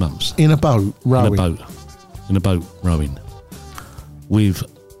 3 months in a boat rowing. in a boat rowing with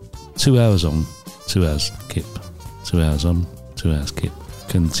 2 hours on, 2 hours kip, 2 hours on, 2 hours kip,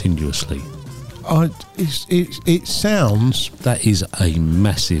 continuously. It sounds. That is a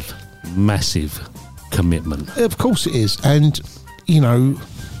massive, massive commitment. Of course it is, and you know.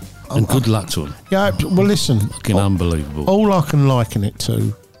 And good luck to them. Yeah. Well, listen. Fucking unbelievable. All I can liken it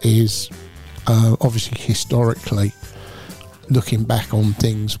to is obviously historically looking back on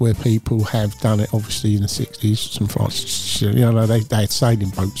things where people have done it. Obviously in the 60s, some France, you know, they had sailing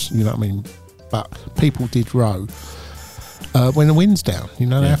boats. You know what I mean? But people did row when the wind's down. You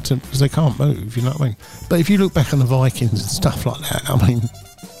know, they have to because they can't move. You know what I mean? But if you look back on the Vikings and stuff like that, I mean,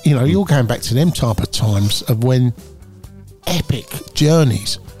 you know, you're going back to them type of times of when epic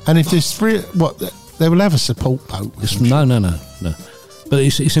journeys. And if there's they will have a support boat. No. But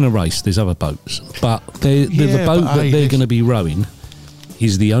it's in a race. There's other boats, but the Yeah, boat but, that hey, they're this- going to be rowing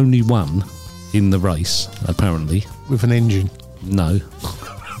is the only one in the race, apparently. With an engine. No,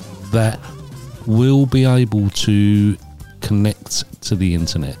 that will be able to connect to the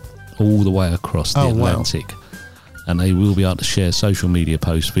internet all the way across the Oh, wow. Atlantic, and they will be able to share social media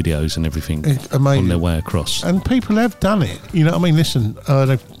posts, videos, and everything It's amazing. on their way across. And people have done it. You know what I mean? Listen,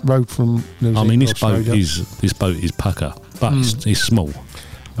 they've rowed from New Zealand. I mean, this boat Australia. is pucker, but it's small.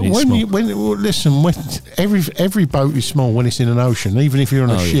 It's small. Listen, when every boat is small when it's in an ocean, even if you're on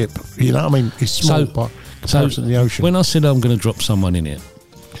a Oh, yeah. ship. You know what I mean? It's small by comparison to the ocean. When I said I'm going to drop someone in it,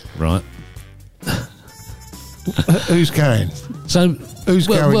 right? Who's going? So Who's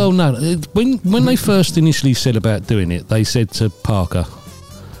going? Well, no. When they first initially said about doing it, they said to Parker,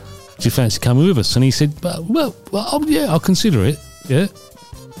 "Do you fancy coming with us?" And he said, "Well, oh, yeah, I'll consider it." Yeah,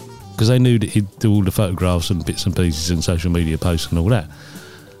 because they knew that he'd do all the photographs and bits and pieces and social media posts and all that.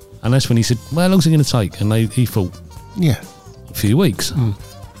 And that's when he said, "Well, how long's it going to take?" And he thought Yeah. a few weeks. And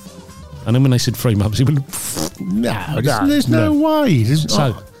then when they said 3 months, he went, No, there's no way. There's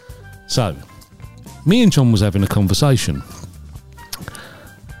So, me and John was having a conversation.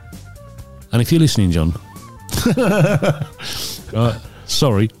 And if you're listening, John,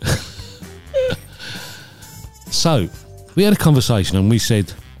 sorry. So, we had a conversation and we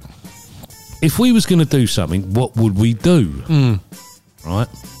said, if we was going to do something, what would we do? Right?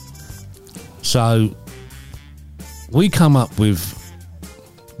 So, we come up with,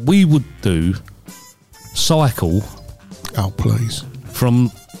 we would do cycle Oh, please.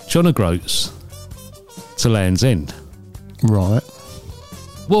 from John O'Groats to Land's End. Right.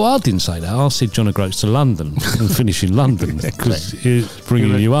 Well, I didn't say that. I said John O'Groats to London and finish in London because it's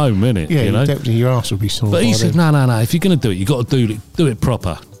bringing you home, isn't it? Yeah, you know? definitely your arse will be sore. But he by said, then. no. If you're going to do it, you've got to do it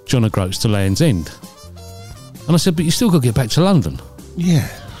proper. John O'Groats to Land's End. And I said, but you still got to get back to London. Yeah.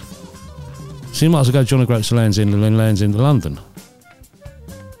 So you might as well go John O'Groats to Land's End and then Land's End to London.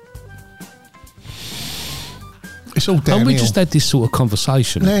 It's all downhill. And we just had this sort of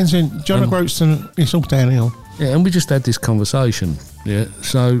conversation. Lands in John O'Groats, it's all downhill. Yeah, and we just had this conversation. Yeah,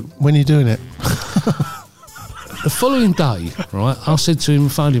 so When you're doing it. the following day, right, I said to him,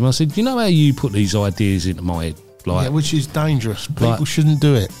 phoned him, I said, you know how you put these ideas into my head? Like Yeah, which is dangerous. People like- shouldn't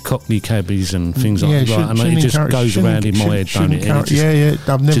do it. Cockney cabbies and things like that. shouldn't- And it shouldn't just encourage- goes shouldn't- around in my head, don't shouldn't it? And it encourage- just,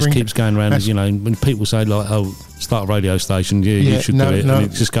 yeah, I've never just keeps going around. that's- You know, when people say like, "Oh, start a radio station," you Yeah, should no, do it, no. and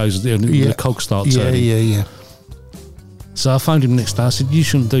it just goes. The cogs start Yeah, turning. yeah. So I phoned him the next day. I said, "You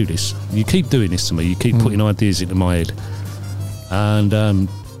shouldn't do this. You keep doing this to me. You keep putting ideas into my head." And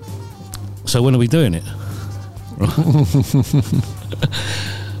so when are we doing it?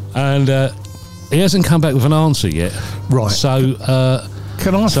 And he hasn't come back with an answer yet. Right. So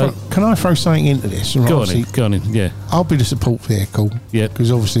Can I throw something into this? And go obviously, on in. Yeah. I'll be the support vehicle. Yeah.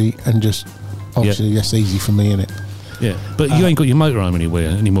 Because obviously that's easy for me, innit? Yeah, but you ain't got your motorhome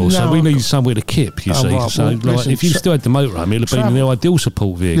anymore, so No, we I've need got- somewhere to kip, you Oh, see. right, So, well, like, listen, if you still had the motorhome, it'd have been the ideal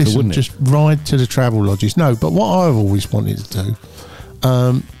support vehicle, Listen, wouldn't it? just ride to the travel lodges. No, but what I've always wanted to do,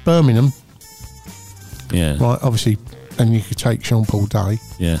 Birmingham, Yeah, right, obviously, and you could take Sean Paul Day,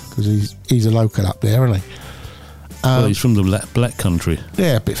 yeah. because he's a local up there, isn't he? Well, he's from the black country.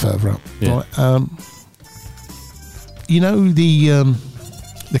 Yeah, a bit further up. Yeah. Right. You know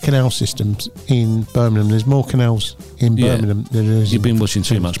the canal systems in Birmingham. There's more canals in Yeah. Birmingham than there is. You've in been watching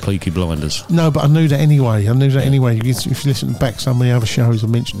too much Peaky Blinders. No, but I knew that anyway. If you listen back to some of the other shows, I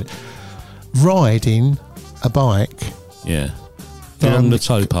mentioned it. Riding a bike, Yeah, Down along the the-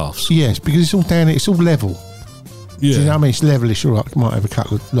 towpaths. yes, because it's all down. It's all level. Do you know what I mean? It's levelish. All right, it might have a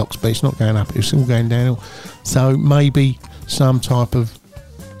couple of locks, but it's not going up. It's all going downhill. So maybe some type of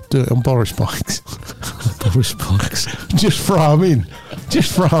do it on Boris bikes. Boris bikes. Just throw them in.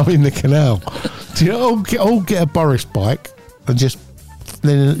 Just throw them in the canal. Do you know, all get a Boris bike and just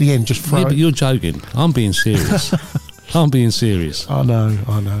then at the end just throw Yeah, but it. you're joking. I'm being serious. I'm being serious. I know.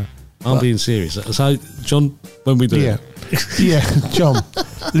 I'm being serious. So, John, when we do Yeah. it, Yeah, John,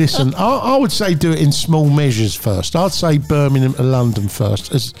 listen, I would say do it in small measures first. I'd say Birmingham to London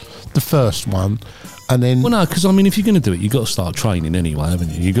first as the first one, and then... well, no, because I mean, if you're going to do it, you've got to start training anyway, haven't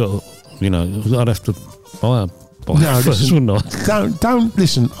you? You got to, I'd have to buy a bike No, first, listen, wouldn't I? don't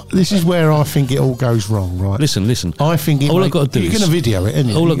listen. This is where I think it all goes wrong, right? Listen. I think all I've got to do you're is going to video it, isn't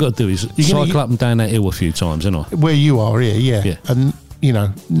you? all I've got to do is You're gonna- cycle up and down that hill a few times, isn't I? where you are here, Yeah. and you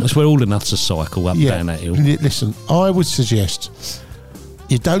know, That's where all the nuts are cycle up and yeah. down that hill. Listen, I would suggest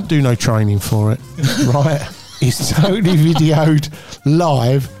you don't do no training for it, right? It's totally videoed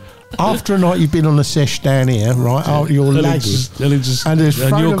live. After a night you've been on a sesh down here, right? You're And lagging. and there's you're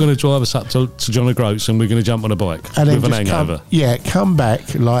front of- going to drive us up to John O'Groats and we're going to jump on a bike and then with an just hangover. come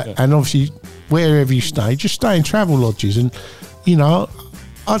back, and obviously wherever you stay, just stay in travel lodges, and you know,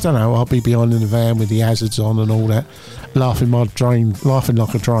 I don't know, I'll be behind in the van with the hazards on and all that, laughing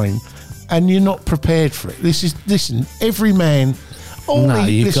like a drain, and you're not prepared for it. Listen, every man. No,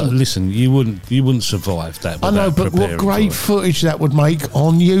 listen. You wouldn't survive that. I know, without but what preparing great for footage that would make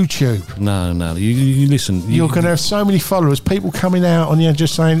on YouTube. it. No. You listen. You're going to have so many followers, people coming out on you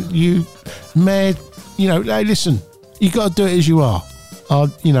just saying, you mad, you know, hey, listen, you got to do it as you are.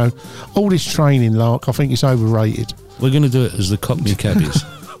 You know, all this training, Lark, I think it's overrated. We're going to do it as the Cockney Cabbies.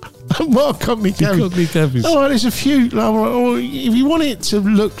 What Cockney Cabbies? Cockney Cabbies. All right, there's a few. Or if you want it to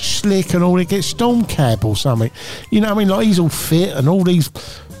look slick and all, it gets Storm Cab or something. You know what I mean? Like he's all fit and all these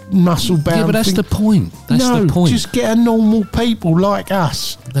muscle bound. Yeah, but that's the point. That's no, the point. just get a normal people like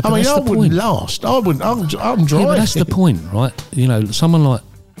us. But I mean, that's I the wouldn't point. last. I wouldn't. I'm driving. Yeah, but that's the point, right? You know, someone like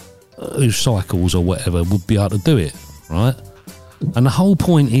who cycles or whatever would be able to do it, right? And the whole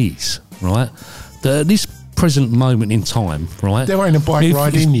point is, right, that at this present moment in time, right, There ain't a bike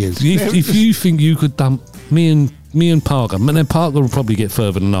ride in you. If you think you could dump me and Parker, and then Parker will probably get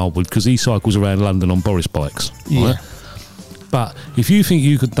further than I would because he cycles around London on Boris bikes, Yeah. right? But if you think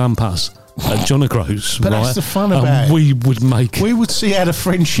you could dump us at John O'Groats, But right, that's the fun and about it. we would make. We would see how the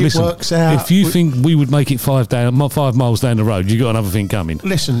friendship Listen, works out. if you think we would make it 5 miles down the road, you got another thing coming.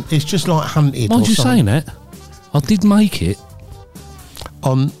 Listen, it's just like hunted. Why'd or you something. saying that? I did make it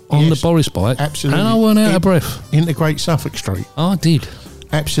on on yes, the Boris bike, absolutely. and I weren't out of breath. into Great Suffolk Street? I did,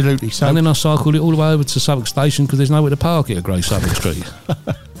 Absolutely. So and then I cycled it all the way over to Suffolk Station because there's nowhere to park it at Great Suffolk Street.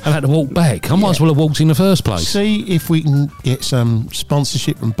 I had to walk back. I might as well have walked in the first place. see if we can get some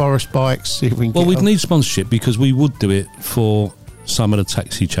sponsorship from Boris Bikes. See if we can Well, get we'd a need sponsorship because we would do it for some of the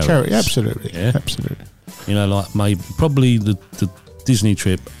taxi charities. charity. Absolutely, Yeah. absolutely. You know, like maybe probably the Disney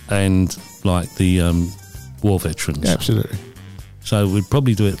trip and like the war veterans. Absolutely. So we'd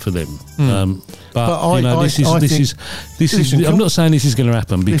probably do it for them. But But you know, I this think- is. Listen, I'm can- not saying this is going to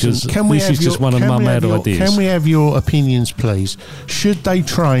happen because Listen, can we this have is just one of can my we mad have your- ideas. Can we have your opinions, please? Should they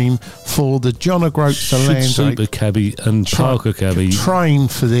train for the John O'Groats to Should land Super Cabby and Parker Cabby train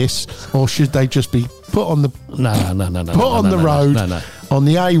for this, or should they just be put on the No. put on the road No. on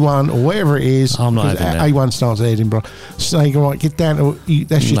the A1 or wherever it is? I'm not 'cause having that. A1 starts at Edinburgh. Say, all right, get down to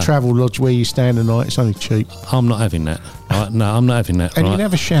that's your No. travel lodge where you stand the night. It's only cheap, I'm not having that. Right? No, I'm not having that. and you right? can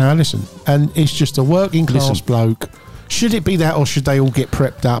have a shower. Listen, and it's just a working class Listen. bloke. Should it be that, or should they all get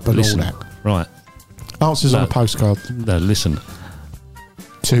prepped up and Listen, all that? right? Answers on No. a postcard. No, listen.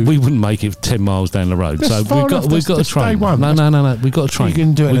 we wouldn't make it 10 miles down the road. That's So far enough. we've got That's to train. day one. No. We've got to train. You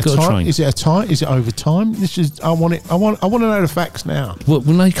can do it We've at a got to time. train. Is it a time? Is it over time? This is. I want it. I want to know the facts now. Well,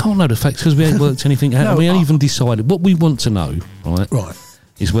 no, you can't know the facts because we ain't worked anything out. No, We ain't even decided. What we want to know, right,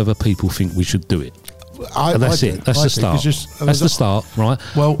 is whether people think we should do it. That's it. That's the start. That's the start, right?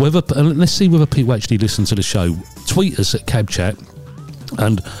 Well, let's see whether people actually listen to the show. Tweet us at Cab Chat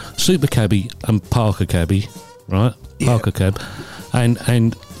and Super Cabby and Parker Cabby, right? Parker Cab,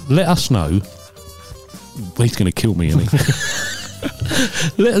 and let us know. Well, he's going to kill me, isn't he?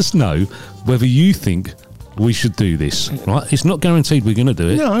 Let us know whether you think we should do this, right? It's not guaranteed we're going to do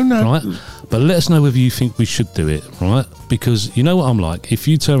it, No. right? But let us know whether you think we should do it, right? Because you know what I'm like. If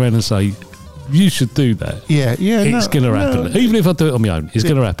you turn around and say you should do that, it's going to happen. Even if I do it on my own, it's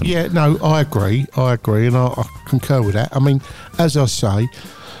going to happen. Yeah, no, I agree, and I concur with that. I mean, as I say,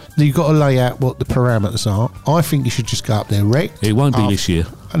 you've got to lay out what the parameters are. I think you should just go up there wrecked. It won't be this year.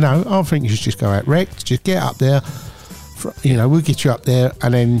 No, I think you should just go out wrecked. Just get up there. We'll get you up there,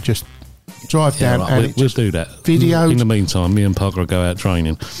 and then just drive down. Right, and we'll do that. Videoed. In the meantime, me and Parker will go out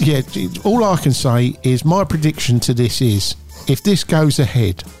training. Yeah, all I can say is my prediction to this is if this goes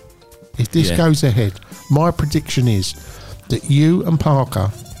ahead, my prediction is that you and Parker,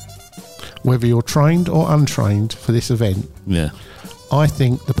 whether you're trained or untrained for this event, I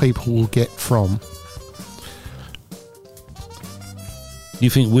think the people will get from. You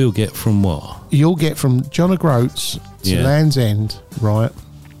think we'll get from what? You'll get from John O'Groats to Land's End, right?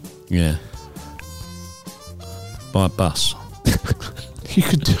 Yeah. By bus. You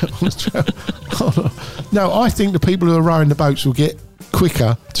could do it on the trail. No, I think the people who are rowing the boats will get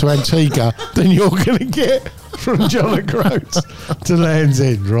quicker to Antigua than you're going to get from John O'Groats to Land's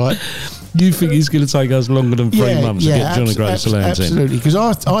End, right? You think it's going to take us longer than 3 months to get John O'Groats to Land's End? Absolutely, because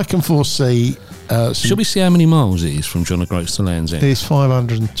I can foresee. Shall we see how many miles it is from John O'Groats to Land's End? It's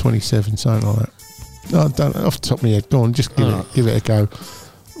 527, something like that. I don't off the top of my head. Go on, just give it a go.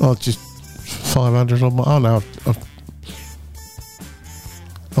 I'll just 500 on my. Oh no,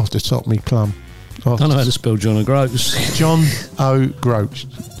 off the top of me plum. I don't know how to spell John O'Groats. John O'Groats.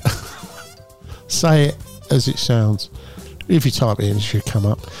 Say it as it sounds. If you type it in, it should come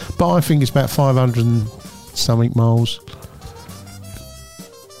up. But I think it's about 500 and something miles.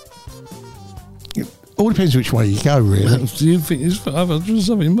 It all depends which way you go, really. Do you think it's 500 and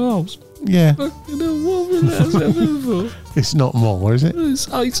something miles? Yeah. For? It's not more, is it? It's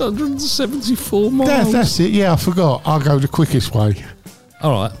 874 miles. That's it. Yeah, I forgot. I'll go the quickest way.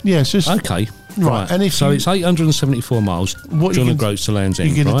 All right. Yeah, it's just okay. Right. And if it's 874 miles. John O'Groats to Land's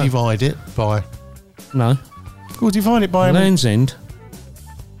End. You're going to divide it by. No. We'll divide it by Land's End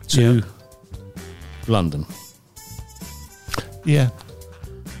to London. Yeah.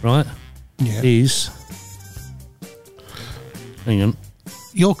 Right. Yeah. Is. Hang on.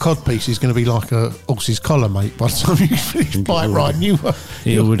 Your codpiece is going to be like a horse's collar, mate, by the time you finish bike riding.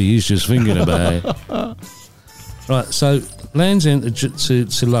 He already is just thinking about it. Right, so Land's End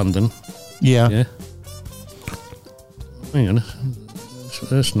to London. Yeah. Yeah. Hang on.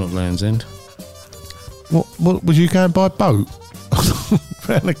 That's not Land's End. What was you going by boat?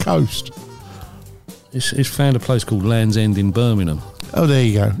 Around the coast? It's found a place called Land's End in Birmingham. Oh, there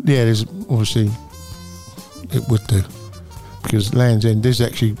you go. Yeah, there's obviously it would do. Because Land's End is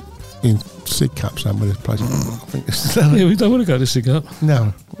actually in Sidcup somewhere. This place, I think. Yeah, we don't want to go to Sidcup.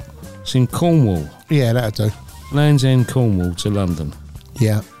 No, it's in Cornwall. Yeah, that'll do. Land's End, Cornwall to London.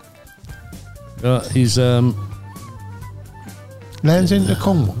 Yeah. Is Land's End to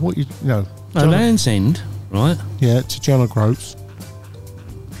Cornwall? What you no? No, Land's End, right? Yeah, to John O'Groats.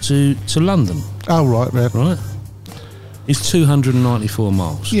 To London. Oh right, yeah. Right. It's 294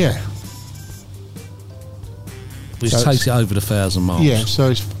 miles. Yeah. Which takes it over the 1,000 miles. Yeah, so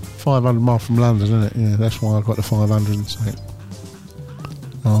it's 500 miles from London, isn't it? Yeah, that's why I got the 500 and something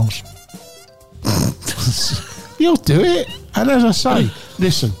miles. You'll do it. And as I say,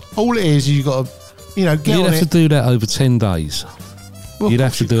 listen, all it is you got to, get on it. You'd have to do that over 10 days. Well, you'd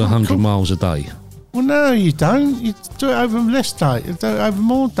have to do 100 miles a day. Well, no, you don't. You do it over less days. Do it over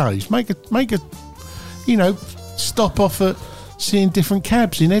more days. Make a, stop off at seeing different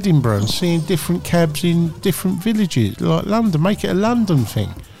cabs in Edinburgh and seeing different cabs in different villages, like London. Make it a London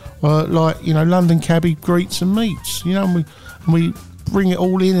thing. London cabbie greets and meets. And we bring it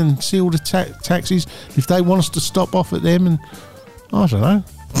all in and see all the taxis. If they want us to stop off at them, and I don't know.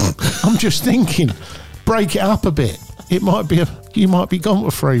 I'm just thinking, break it up a bit. It might be you might be gone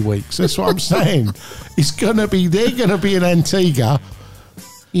for 3 weeks. That's what I'm saying. They're going to be in Antigua,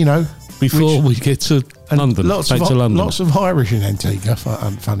 before we get to London. Back to London. Lots of Irish in Antigua,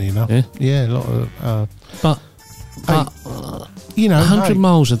 funny enough. Yeah, a lot of. you know, 100 hey,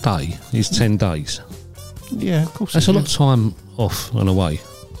 miles a day is 10 days. Yeah, of course. That's a lot of time off and away.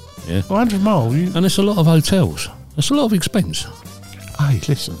 Yeah. 100 miles. And it's a lot of hotels. It's a lot of expense. Hey,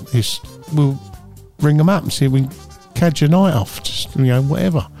 listen, we'll ring them up and see if we can catch a night off. Just, you know,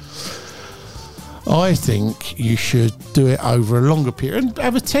 whatever. I think you should do it over a longer period and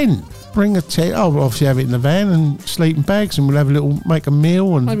have a tent. Bring a tent. Oh, we'll obviously have it in the van and sleeping bags, and we'll have make a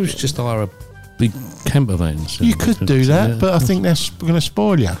meal. And Maybe we should just hire a big camper van. you could do that, but I think that's going to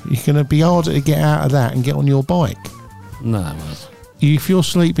spoil you. You're going to be harder to get out of that and get on your bike. No, mate. If you're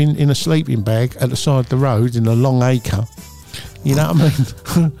sleeping in a sleeping bag at the side of the road in a long acre, you know what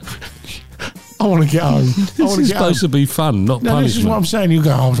I mean? I want to get home. This is supposed to be fun, not No, this is what punishment. I'm saying. You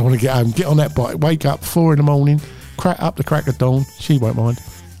go, I want to get home. Get on that bike. Wake up 4 a.m. Crack up the crack of dawn. She won't mind.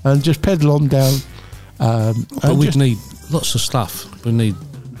 And just pedal on down. But and we'd just- need lots of stuff. We need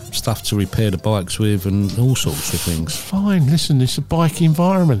stuff to repair the bikes with and all sorts of things. Fine, listen, it's a bike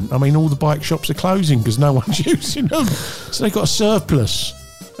environment. I mean, all the bike shops are closing because no one's using them. So they've got a surplus.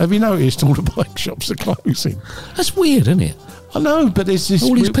 Have you noticed all the bike shops are closing? That's weird, isn't it? I know, but there's this...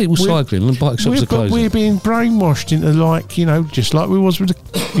 All these people cycling and bike shops are closing. We're being brainwashed into, like, you know, just like we was with,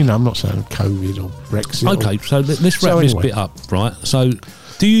 the, you know, I'm not saying COVID or Brexit. Okay, so let's wrap So this anyway. bit up, right? So,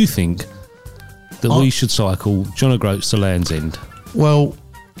 do you think that we should cycle John O'Groats to Land's End? Well,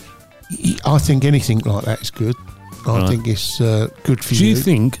 I think anything like that is good. I Right. think it's good for Do you. you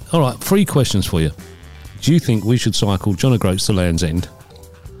think... All right, 3 questions for you. Do you think we should cycle John O'Groats to Land's End?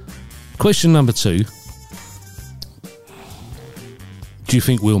 Question number 2. Do you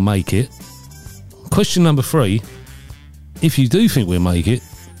think we'll make it? Question number 3. If you do think we'll make it,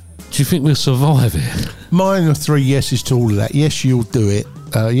 do you think we'll survive it? Mine are 3 yeses to all of that. Yes, you'll do it.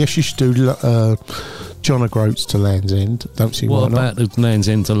 Yes, you should do John O'Groats to Land's End. Don't see why What not. about the Land's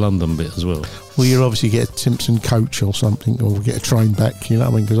End to London bit as well? Well, you'll obviously get a Timpson coach or something, or get a train back. You know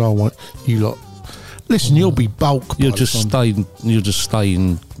what I mean? Because I want you lot. Listen, you'll be bulk. by You'll the just time- stay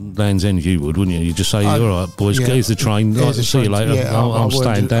in Land's End. You would, wouldn't you? You just say, I- "All right, boys, yeah. here's the train. There's I'll a see you train. later. Yeah, I'm won't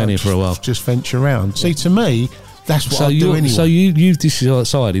staying do- down I'll here for a while." Just venture around. See, to me, that's what I do anyway. So you've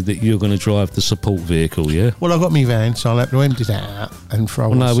decided that you're going to drive the support vehicle, yeah? Well, I've got my van, so I'll have to empty that out and throw.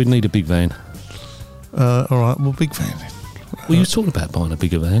 Well, no, us- we'd need a big van. all right, well, big van. Then. Well, you were talking about buying a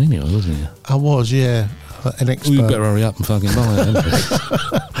bigger van anyway, wasn't you? I was, yeah, an expert. Well, you better hurry up and fucking buy it. Hadn't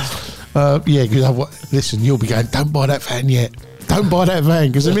you? Yeah, because listen, you'll be going, don't buy that van yet. Don't buy that van,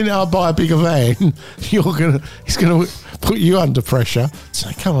 because the minute I buy a bigger van, it's gonna put you under pressure. So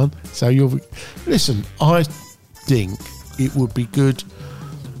come on. So listen. I think it would be good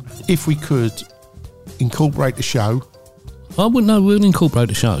if we could incorporate the show. I wouldn't know. We'll incorporate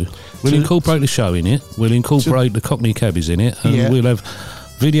the show. We'll incorporate the show in it. We'll incorporate the Cockney Cabbies in it, and Yeah. we'll have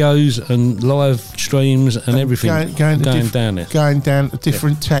videos and live streams and everything going down there. going down to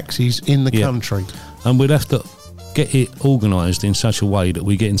different taxis in the Yeah. country. And we'd have to get it organised in such a way that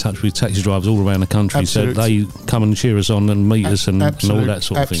we get in touch with taxi drivers all around the country, Absolutely. so they come and cheer us on and meet us and all that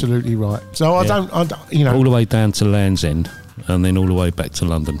sort of thing. Absolutely right. So I Yeah. don't, you know, All the way down to Land's End, and then all the way back to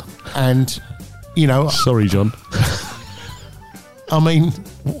London. and you know, Sorry, John. I mean,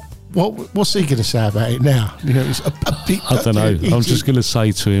 what's he going to say about it now? You know, it's a big. I don't know. I'm just going to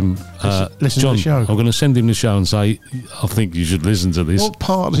say to him, listen to John, the show. I'm going to send him the show and say, I think you should listen to this. What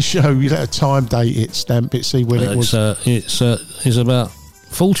part of the show? You let a time date it, stamp it, see when it was. It's about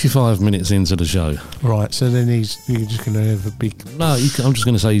 45 minutes into the show. Right. So then you're just going to have a big. No, I'm just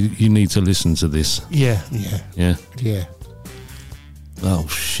going to say you need to listen to this. Yeah. Yeah. Oh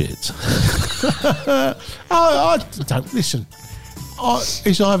shit. I don't listen.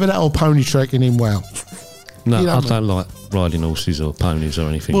 It's either that or pony trekking in Wales. No, You know I what I don't like riding horses or ponies or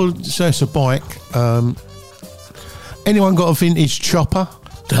anything. Well, so it's a bike. Anyone got a vintage chopper,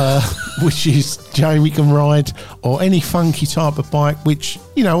 which is Jamie can ride, or any funky type of bike, which,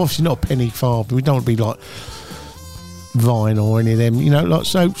 you know, obviously not a penny farthing. We don't want to be like Vine or any of them, you know, like,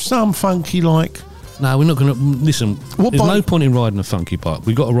 so some funky, like, no, we're not going to listen. What There's no bike- point in riding a funky bike.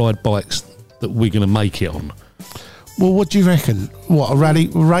 We've got to ride bikes that we're going to make it on. well, what do you reckon? What, a rally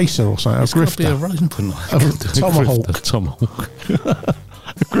racer or something? It's A got to be a grifter? Tomahawk. Tomahawk. A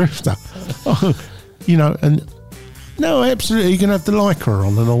grifter. You know, and no, absolutely, you can have the Lycra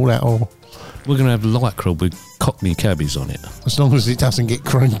on and all that, or We're going to have Lycra with Cockney cabbies on it. as long as it doesn't get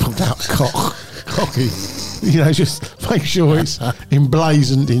crumpled out cocky. You know, just make sure it's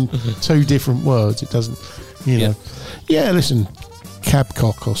emblazoned in 2 different words. It doesn't, you know. Yeah, listen, cab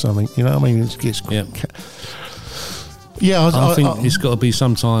cock or something. You know what I mean? It gets. Yeah. Yeah, I think it's got to be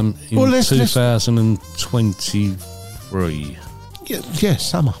sometime in Well, let's- 2023. yeah,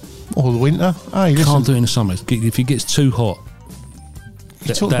 summer or the winter. Hey, listen, Can't do it in the summer. If it gets too hot,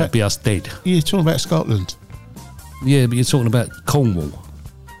 That'd be us dead. You're talking about Scotland. Yeah, but you're talking about Cornwall.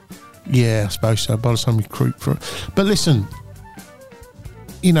 Yeah, I suppose so. By the time we creep through, but listen,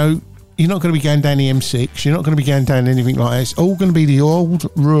 you know, you're not going to be going down the M6. You're not going to be going down anything like that. It's all going to be the old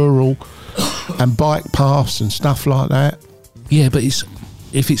rural and bike paths and stuff like that. Yeah, but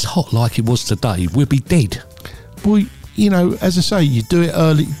if it's hot like it was today, we'll be dead. Well, you know, as I say, you do it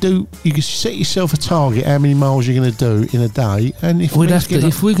early. You can set yourself a target how many miles you're going to do in a day, and if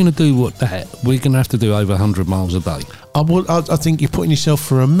if we're going to do we're going to have to do over 100 miles a day. I think you're putting yourself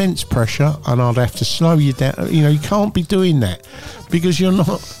through immense pressure, and I'd have to slow you down. You know, you can't be doing that because you're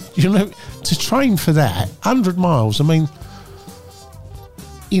not. You know, to train for that 100 miles. I mean,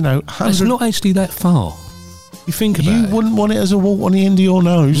 you know, 100. It's not actually that far. You think about it. You wouldn't want it as a walk on the end of your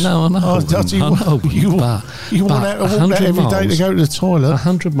nose. No, I know. You want out to walk that every day to go to the toilet.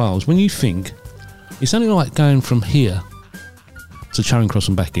 100 miles. When you think, it's only like going from here to Charing Cross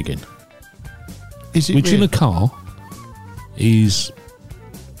and back again. Is it which really? in a car is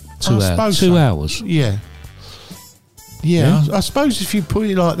 2 hours. 2 hours. Yeah. Yeah, I suppose if you put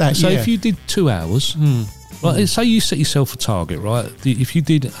it like that. So if you did 2 hours, like say you set yourself a target, right? If you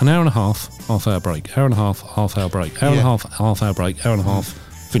did an hour and a half hour break, hour and a half hour break, hour and a half hour break, hour and a half,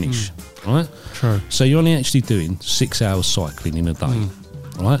 finish, right? True. So you're only actually doing 6 hours cycling in a day,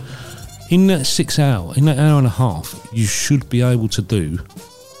 right? In that 6 hour, in that hour and a half, you should be able to do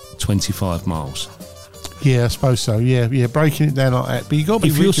 25 miles. Yeah, I suppose so. Yeah, breaking it down like that. But you got to be.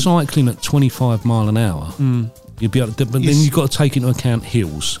 If you're cycling at 25 mile an hour. You'd be able to, but then you've got to take into account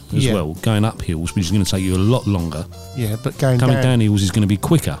hills as well, going up hills, which is going to take you a lot longer. Yeah, but coming down hills is going to be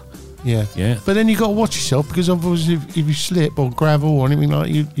quicker. Yeah. Yeah. But then you've got to watch yourself because obviously if you slip or gravel or anything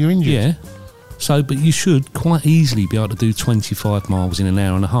like that, you're injured. Yeah. So, but you should quite easily be able to do 25 miles in an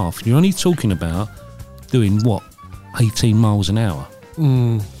hour and a half. You're only talking about doing, 18 miles an hour?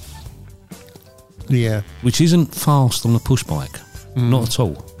 Yeah. Which isn't fast on a push bike. Not at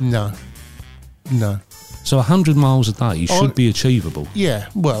all. No. So 100 miles a day should be achievable. Yeah,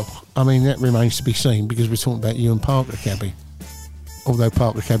 well, I mean, that remains to be seen because we're talking about you and Parker Cabby. Although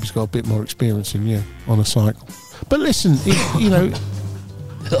Parker Cabby's got a bit more experience than you on a cycle. But listen, you know...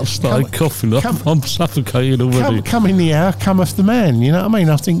 I've started coughing up. I'm suffocating already. Come in the hour, cometh the man. You know what I mean?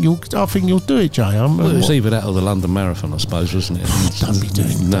 I think you'll do it, Jay. Well, it was either that or the London Marathon, I suppose, wasn't it? Don't be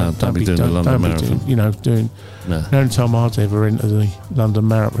doing the London Marathon. The only time I'd ever enter the London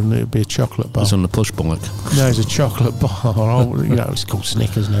Marathon, it'd be a chocolate bar. It's on the push bike. No, it's a chocolate bar. It's called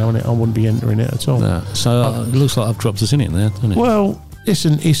Snickers now, isn't it? I wouldn't be entering it at all. No. So it looks like I've dropped us in it there, doesn't it? Well,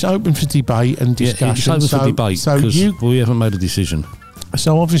 listen, it's open for debate and discussion. Yeah, it's open for debate because we haven't made a decision.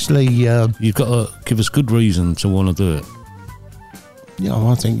 So obviously, you've got to give us good reason to want to do it. Yeah,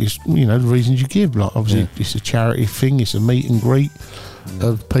 I think it's the reasons you give. Like obviously, it's a charity thing. It's a meet and greet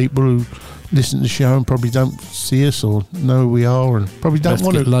of people who listen to the show and probably don't see us or know who we are, and probably don't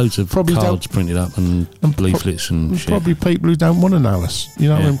want to. Loads of cards printed up and leaflets and shit. Probably people who don't want to know us.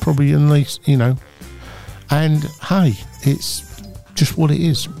 And probably at least And hey, it's just what it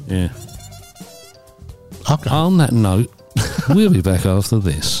is. Yeah. Okay. On that note. We'll be back after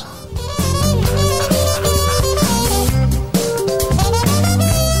this.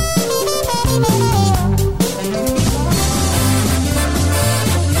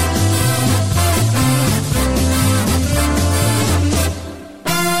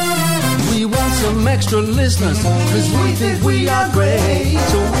 We want some extra listeners, cause we think we are great.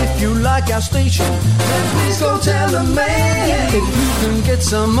 So if you like our station, then please go tell a man. If you can get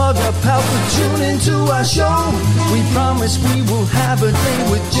some of your pal to tune into our show, we promise we will have a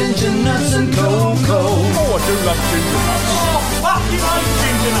day with ginger nuts and cocoa. Oh, I do love ginger nuts. Oh, fuck, you like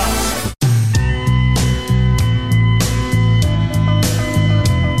ginger nuts.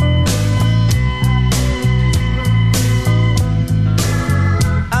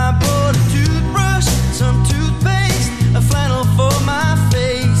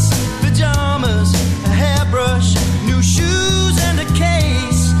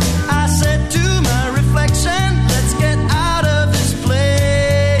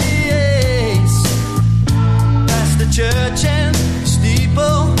 Church and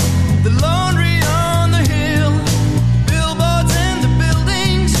steeple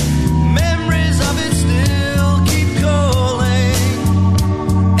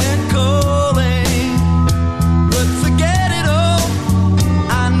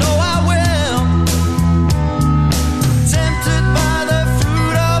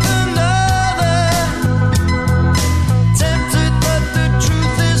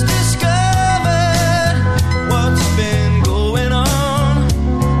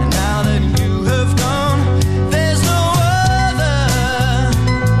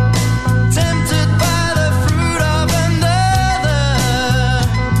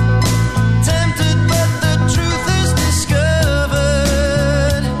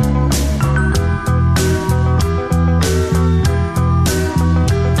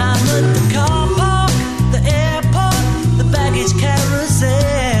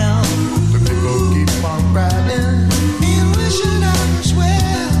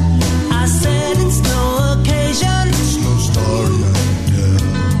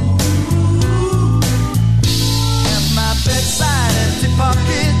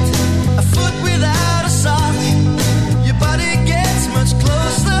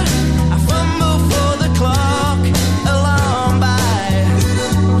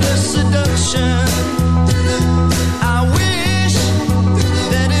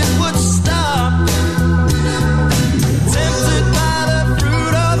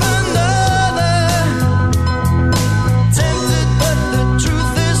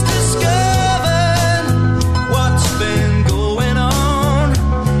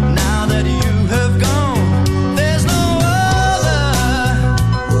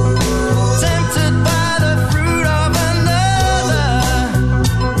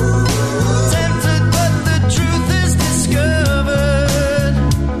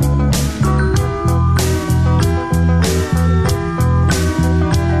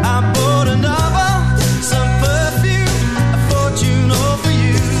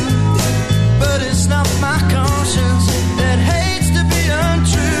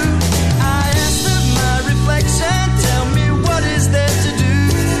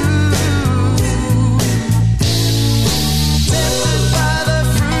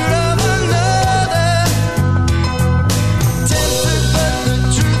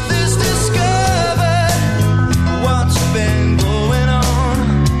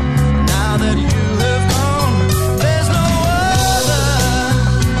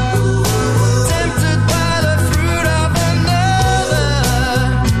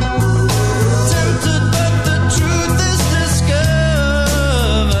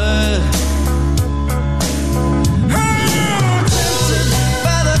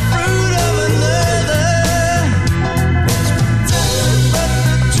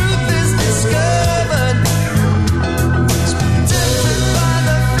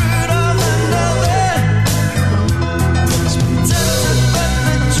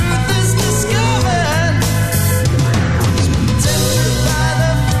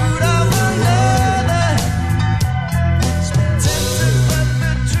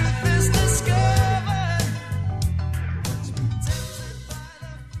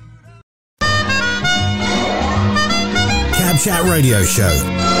Chat Radio Show.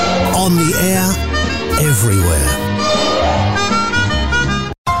 On the air, everywhere.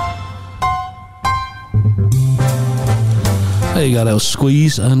 There you go, that was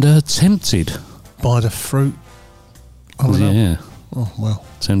Squeeze and Tempted. By the fruit. Oh, no. Yeah, Oh, well.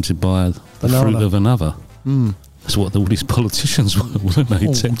 tempted by the Banana. fruit of another. That's what all these politicians were, weren't they?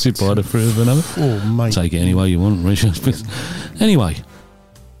 Oh, Tempted by the fruit of another. Oh, mate. Take it any way you want, Richard. Anyway,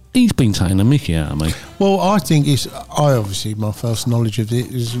 he's been taking the mickey out of me. Well, I think obviously, my first knowledge of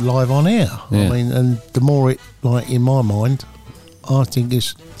it is live on air. Yeah. I mean, and the more it, like, in my mind, I think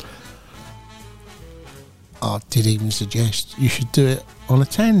it's. I did even suggest you should do it on a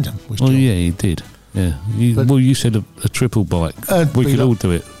tandem. With Well, John. yeah, he did. Yeah. But- You said a triple bike. We be could like- all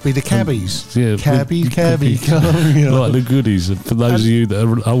do it. Be the cabbies. Yeah, Cabby, we- come. You know. Like the goodies. For those of you that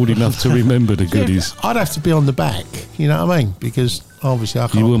are old enough to remember the goodies. Yeah, I'd have to be on the back, you know what I mean? Because obviously I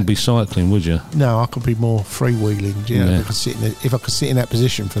can't. You wouldn't be cycling, would you? No, I could be more freewheeling. You know, Yeah. if I could sit in that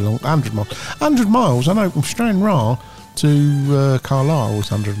position for long, 100 miles. 100 miles. I know from Stranraer to Carlisle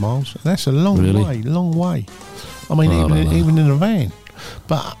was 100 miles. That's a long Really? way. Long way. I mean, Well, I don't know. even in a van.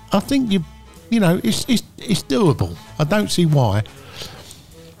 But I think you know, it's doable. I don't see why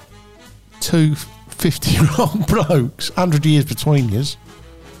two 50-year-old blokes, 100 years between yous,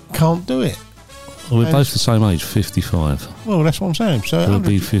 can't do it. Well, we're And- both the same age, 55. Well, that's what I'm saying. So We'll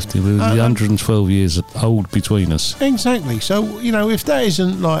be 50. We'll be 112 years old between us. exactly. So you know, if that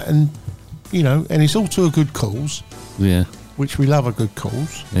isn't like, and you know, and it's all to a good cause, Yeah, which we love a good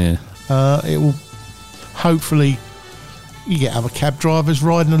cause. yeah. It will hopefully you get other cab drivers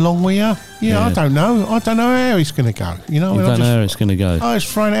riding along with you. Yeah. I don't know how it's going to go. You know, You and don't know how it's going to go. I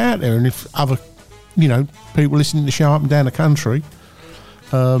just thrown it out there, and if other, you know, people listening to the show up and down the country,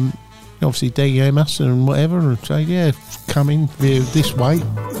 obviously DM us and whatever, and say, yeah, come in via this way.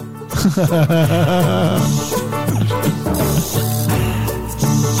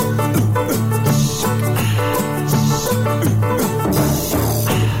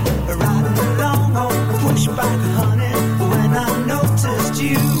 Riding along on a pushback, honey, when I noticed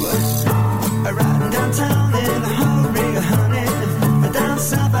you. Riding downtown in a hurry, honey, down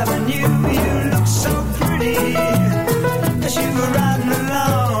South Avenue. You look so pretty as you were riding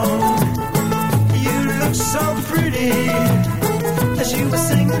along. You look so pretty as you were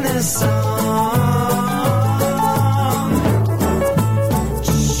singing this song.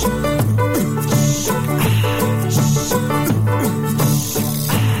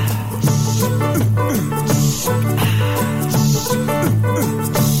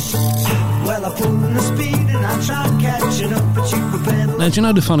 Well, I pulled in the speed and I tried catching up, but you were better. Now, do you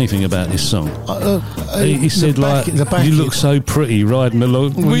know the funny thing about this song? He said, the back- like, the back you is- look so pretty riding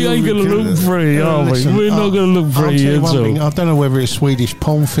along. Well, We ain't going to look pretty, are we? Listen, We're not going to look I'll pretty tell you at one all. thing, I don't know whether it's Swedish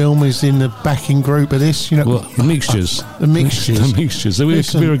porn film is in the backing group of this. You know, What, the mixtures? The mixtures. The mixtures. So we're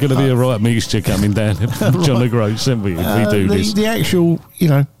Listen, going to be a right mixture coming down John O'Groats, aren't we, if we do the, this? the actual, you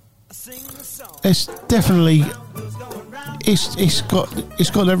know, it's definitely it's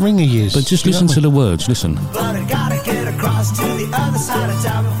got a ring of years. But just you know listen what I to mean? the words, listen. But I gotta get across to the other side of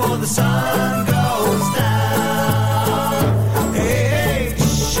town before the sun goes down. Hey,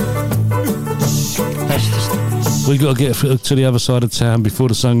 That's just, We've got to get to the other side of town before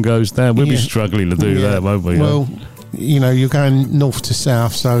the sun goes down. We'll be Yeah. struggling to do yeah. that, won't we? Well, you know, you're going north to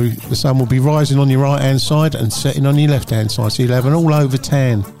south, so the sun will be rising on your right hand side and setting on your left hand side. So you'll have an all over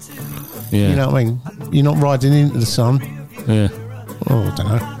tan. yeah. You know what I mean? You're not riding into the sun. yeah. Oh, I don't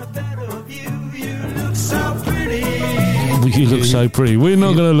know. you look so pretty. Well, you look so pretty. We're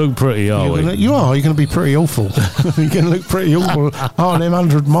not going to look pretty, are we? You're going to be pretty awful. You're going to look pretty awful. Oh, them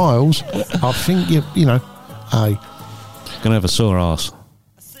 100 miles. I think you know. Hey, Going to have a sore ass.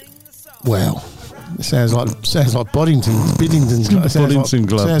 well, it sounds like Biddington's. Boddington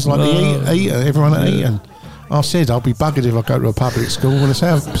Club. Sounds like the eater. Everyone at Eton. I said I'll be buggered if I go to a public school. And it's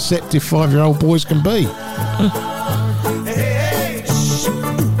how perceptive 5-year-old boys can be.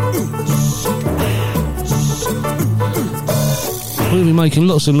 We'll be making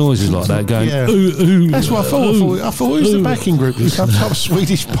lots of noises like that, going, Yeah. ooh, ooh. That's what I thought. ooh, I thought who's the ooh. backing group? It's some type of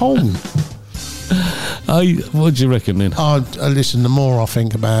Swedish porn. Hey, what do you reckon then? Listen, the more I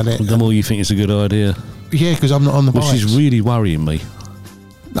think about it, The more you think it's a good idea, yeah, because I'm not on the which bikes. is really worrying me.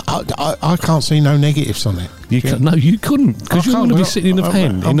 I can't see no negatives on it. You Yeah. no, you couldn't, because I you're going to can't, be well, sitting in a I'll-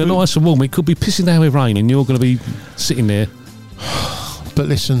 pen I'll in the be- nice and warm. It could be pissing down with rain, and you're going to be sitting there. But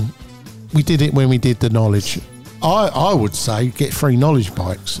listen, we did it when we did the knowledge. I would say get 3 knowledge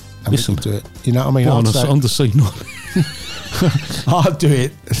bikes and Listen. we could do it. You know what I mean? on I'd, the scene. I'd do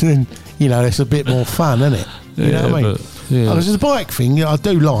it. And, you know, it's a bit more fun, isn't it? You know what I mean? but, yeah. There's a bike thing I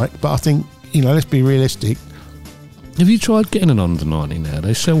do like, but I think, you know, let's be realistic. Have you tried getting an under 90 now?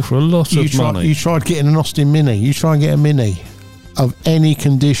 They sell for a lot of money. You tried getting an Austin Mini. You try and get a Mini of any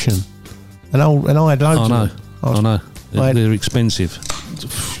condition, and I had loads. I know. of them. I know. They're expensive.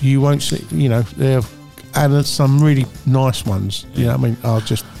 You won't see. They're and there's some really nice ones. You know what I mean? I'll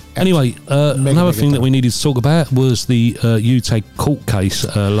just. Anyway, another mega thing that we needed to talk about was the UTAG court case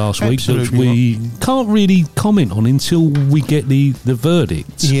last week, which Absolutely we can't really comment on until we get the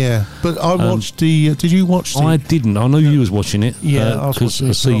verdict. Yeah, but I watched the. Did you watch? I didn't. I know you was watching it. Yeah, I was because watching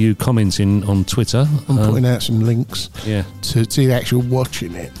I it see you commenting on Twitter. I'm putting out some links. Yeah, to see the actual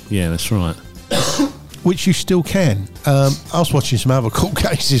watching it. yeah, that's right. Which you still can. I was watching some other court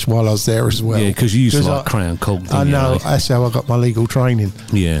cases while I was there as well. Yeah, because you used to like Crown Court. I know. You? That's how I got my legal training.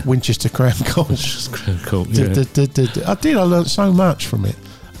 Yeah, Winchester Crown Court. Crown Court. Yeah. I did. I learned so much from it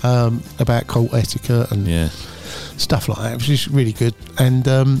about court etiquette and stuff like that. It was just really good. And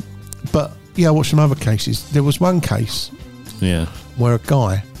but yeah, I watched some other cases. There was one case, where a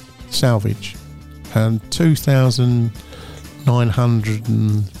guy salvaged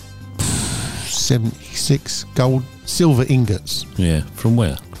 2,976 silver ingots. Yeah, from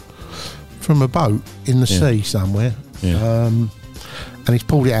where? From a boat in the sea somewhere. Yeah. And he's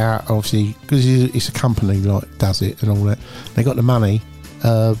pulled it out, obviously, because it's a company like does it and all that. They got the money,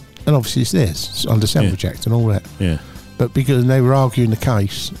 and obviously it's theirs. It's under Salvage Act and all that. Yeah. But because they were arguing the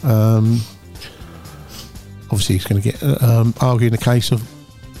case, obviously he's going to get arguing the case of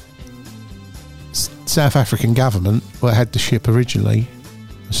South African government, where had the ship originally,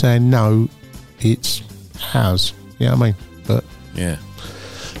 saying no, it's ours. You know what I mean? But yeah.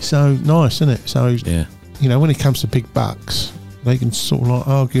 So nice, isn't it? So yeah. When it comes to big bucks, they can sort of like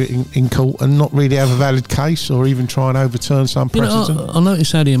argue it in court and not really have a valid case, or even try and overturn some precedent. I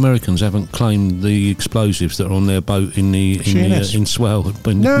noticed how the Americans haven't claimed the explosives that are on their boat in in Swell,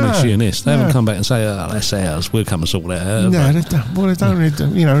 in the Sheerness. They haven't come back and say, "Oh, that's ours. We'll come and sort that out." No, they don't. Well, they don't.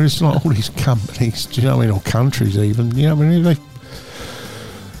 Really, it's like all these companies. Do you know what I mean? Or countries, even. You know what I mean?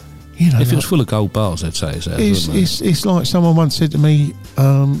 If it was full of gold bars, they'd say it's ours. It's like someone once said to me.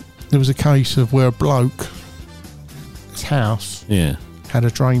 There was a case of where a bloke. His house had a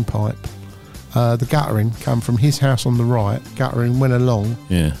drain pipe. The guttering come from his house on the right. Guttering went along,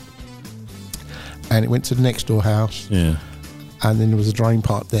 and it went to the next door house. And then there was a drain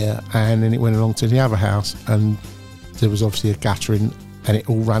pipe there, and then it went along to the other house, and there was obviously a guttering, and it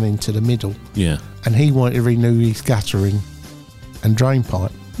all ran into the middle. And he wanted to renew his guttering and drain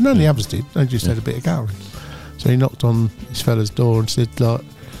pipe. None of the others did. They just had a bit of guttering. So he knocked on his fella's door and said, "Like,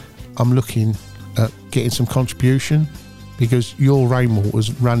 I'm looking at getting some contribution." Because your rainwater's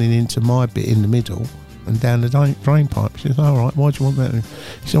running into my bit in the middle and down the drain pipe. She says, "All right, why do you want that?" He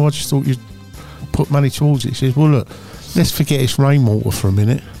said, "I just thought you'd put money towards it." He says, "Well, look, let's forget it's rainwater for a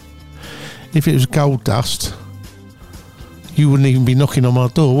minute. If it was gold dust, you wouldn't even be knocking on my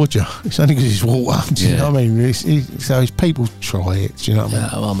door, would you? It's only because it's water." Do you know what I mean? So it's people try it. Do you know what I mean?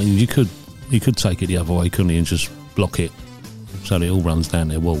 I mean, you could take it the other way, couldn't you, and just block it so that it all runs down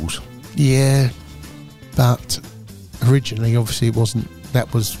their walls. Yeah, but originally, obviously, it wasn't.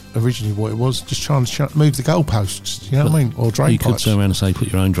 That was originally what it was. Just trying to move the goalposts. You know what I mean? Or drain pipes. You could turn around and say,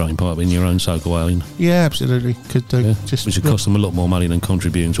 "Put your own drain pipe in your own soakaway in." Yeah, absolutely. Could do. Yeah. Which would cost them a lot more money than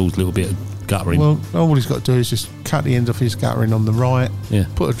contributing towards a little bit of guttering. Well, all he's got to do is just cut the end off his guttering on the right. Yeah.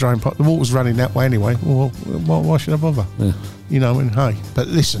 Put a drain pipe. The water's running that way anyway. Well, why should I bother? Yeah. You know, and hey, but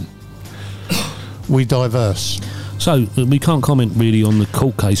listen, we diverse. So we can't comment really on the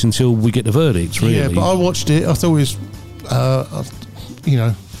court case until we get the verdict. Really. Yeah, but I watched it. I thought it was,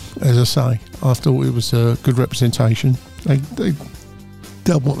 as I say, I thought it was a good representation. They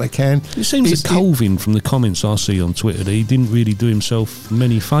done what they can. It seems that Colvin, from the comments I see on Twitter, that he didn't really do himself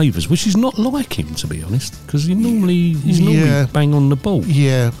many favours, which is not like him, to be honest, because he's normally bang on the ball.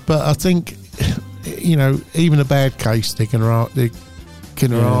 Yeah, but I think even a bad case, they're going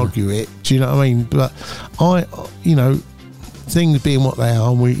to argue it. Do you know what I mean? But things being what they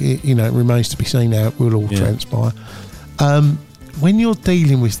are, it remains to be seen how it will all transpire. When you're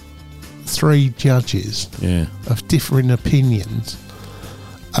dealing with 3 judges of differing opinions,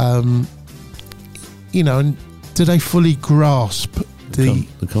 and do they fully grasp the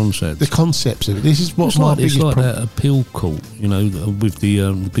concept? The concepts of it. This is what's my biggest problem. It's like that appeal court, with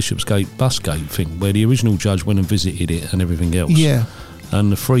the Bishopsgate Busgate thing, where the original judge went and visited it and everything else. Yeah.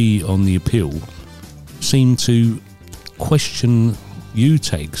 And the 3 on the appeal seem to question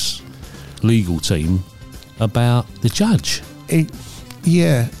UTAG's legal team about the judge. I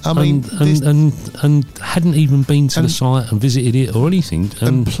mean, and hadn't even been to the site and visited it or anything.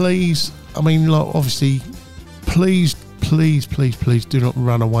 And please, I mean, like, obviously, please do not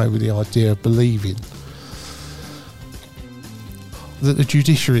run away with the idea of believing that the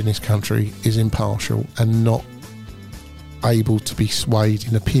judiciary in this country is impartial and not able to be swayed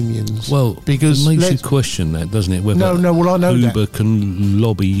in opinions. Well, because it makes you let's- question that, doesn't it? Whether No, well, I know that. Uber can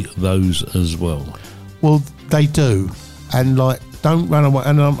lobby those as well. Well, they do, and like, don't run away.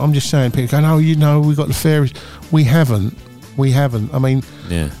 And I'm just saying, people go, "No, you know, we got the fairest." We haven't. I mean,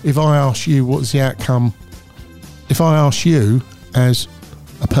 Yeah. if I ask you what's the outcome, if I ask you as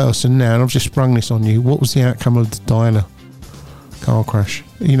a person now, and I've just sprung this on you, what was the outcome of the Diana car crash?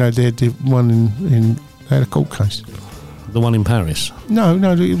 You know, they did one in they had a court case. The one in Paris. No,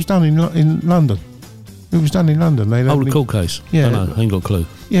 it was done in London. It was done in London. They Oh, only- the court case. Yeah. I know, I ain't got a clue.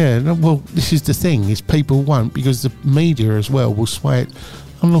 Yeah, no, well, this is the thing: is people won't, because the media as well will sway it.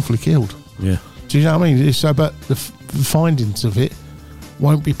 Unlawfully killed. Yeah. Do you know what I mean? So, but the findings of it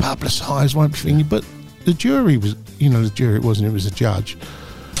won't be publicised, won't be thingy. But the jury was, the jury it wasn't. It was a judge,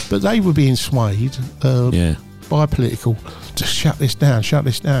 but they were being swayed Yeah. by political to shut this down. You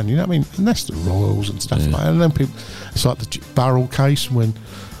know what I mean? And that's the royals and stuff Yeah. like that. And then people, it's like the Burrell case when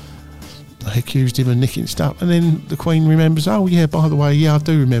they accused him of nicking stuff, and then the Queen remembers. Oh yeah, by the way, yeah, I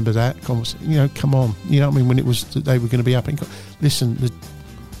do remember that. Come on, you know what I mean? When it was that they were going to be up in listen,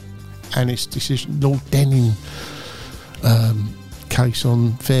 and its decision, Lord Denning case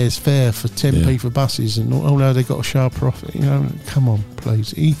on fares fair for 10p for buses, and oh no, they got a sharp profit. Come on,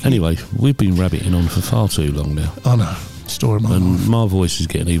 please. Anyway, we've been rabbiting on for far too long now, I know. Story of my life. and my voice is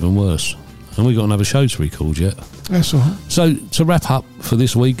getting even worse. And we've got another show to record yet. That's all right. So, to wrap up for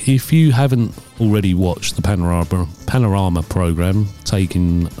this week, if you haven't already watched the Panorama programme,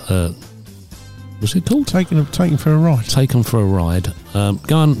 what's it called? Taking for a ride. Taken for a Ride.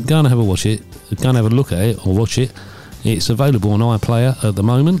 Go and have a watch it. Go and have a look at it or watch it. It's available on iPlayer at the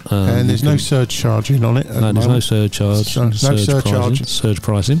moment. And there's no surge charging on it. No, there's no surcharge. So, no surcharge. Surge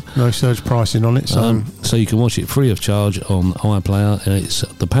pricing. No surge pricing on it. So So you can watch it free of charge on iPlayer. It's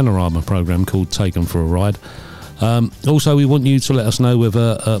the Panorama programme called Taken for a Ride. Also, we want you to let us know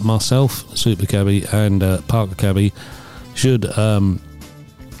whether myself, Super Cabby, and Parker Cabby should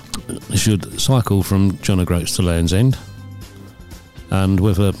cycle from John O'Groats to Land's End, and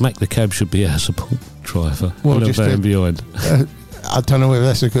whether Mac the Cab should be our support driver. Well, and a just van behind. I don't know whether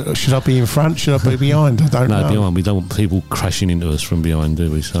that's a good. Should I be in front? Should I be behind? I don't No, know. behind. We don't want people crashing into us from behind, do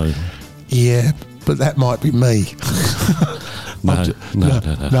we? So Yeah, but that might be me. no,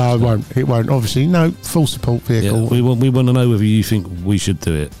 No, it won't. It won't. Obviously, no full support Yeah, vehicle. we want to know whether you think we should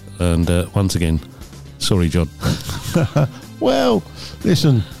do it. And once again, sorry, John. Well,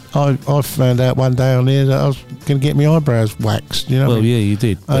 listen, I found out one day on here that I was going to get my eyebrows waxed. You know, what I Well, mean? yeah, you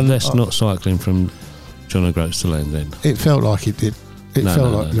did, but And that's not cycling from John O'Groats to Land's End. It felt like it did. It No,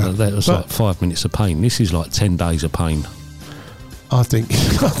 felt no, like no, that was But like 5 minutes of pain. This is like 10 days of pain. I think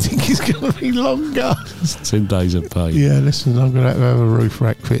it's going to be longer. 10 days of pain. Yeah, listen, I'm going to have a roof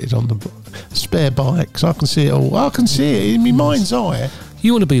rack fitted on the spare bike, so I can see it all. I can see it in my mind's eye.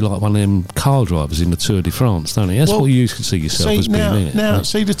 You want to be like one of them car drivers in the Tour de France, don't you? That's Well, what you can see yourself as being in it. now,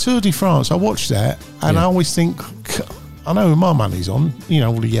 see the Tour de France. I watched that, and Yeah. I always think, I know who my money's on.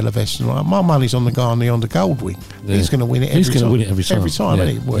 All the yellow vests and all that. My money's on the guy on the Goldwing. Yeah. He's going to win it. He's every gonna time. win it every time. Every time, Yeah,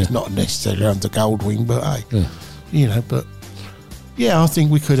 isn't he? Well, it's yeah. not necessarily on the Goldwing, but hey, Yeah. But yeah, I think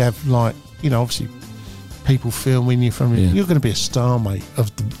we could have obviously people filming you from. Yeah. You're going to be a star, mate,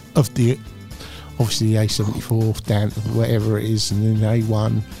 of the obviously the A74 down to whatever it is, and then the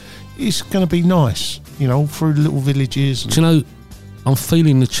A1. It's going to be nice, through the little villages. And, Do you know, I'm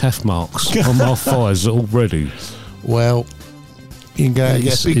feeling the chaff marks on my thighs already. well, you can go.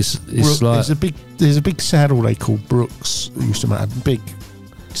 It's- it's like- there's a big saddle they call Brooks. They used to make a big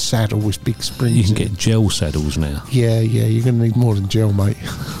saddle with big springs. You can in it. get gel saddles now. Yeah, you're going to need more than gel, mate.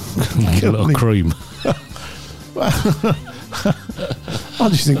 A lot of cream. I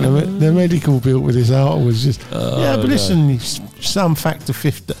just think the medical bill with this art was just. But listen, some factor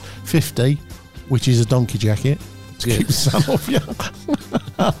 50, which is a donkey jacket to Yeah. keep the sun off you.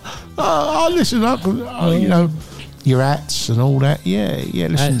 Listen, your hats and all that. Yeah,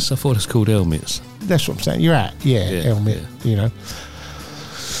 listen, Hats, I thought it's called helmets. that's what I'm saying. Your hat, helmet,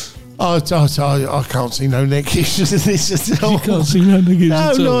 I can't see no negatives in this at all. You can't see no negatives No,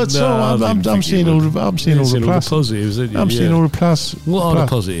 at all. no, at all. I I'm didn't seeing think all you would. the I'm seeing all the plus. positives, aren't you? I'm seeing all the plus. What are the plus.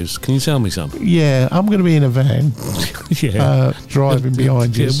 positives? Can you tell me some? Yeah, I'm going to be in a van, driving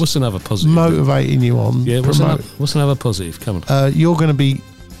behind you, Yeah, what's another positive? motivating you on. Yeah, what's another positive? Come on. You're going to be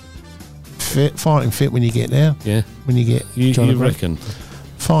fighting fit when you get there. Yeah, When you get you John O'Groats. reckon?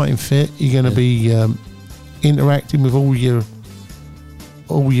 Fighting fit. You're going to be interacting with all your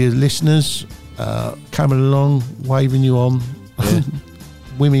listeners, coming along, waving you on. Yeah.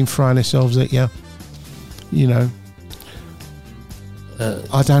 Women throwing themselves at you.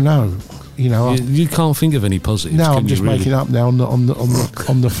 I don't know. You know, You can't think of any positives. no, can I'm you, just really? making up now on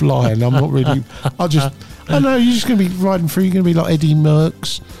the fly, and I'm not really. I know you're just going to be riding through. You're going to be like Eddie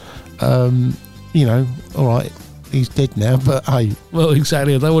Merckx. You know, all right, he's dead now, but hey, Well,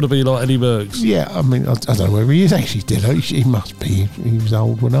 exactly. I don't want to be like Eddie Merckx. yeah. I mean, I don't know whether he is actually dead. He must be. He was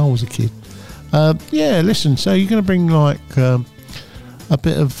old when I was a kid. Yeah, listen. So you're going to bring like a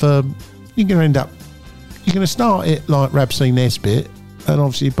bit of. You're going to end up. You're going to start it like Rabsy Nesbitt, and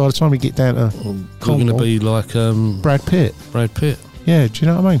obviously by the time you get down to We're going to be like Brad Pitt. Brad Pitt. Yeah, do you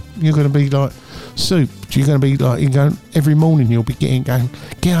know what I mean? You're going to be like Soup. You're going to be like, you're going every morning. You'll be going,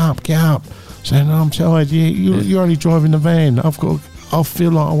 get up, saying, I'm tired. You're only driving the van. I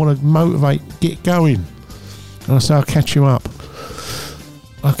feel like I want to motivate, get going. And I say, I'll catch you up.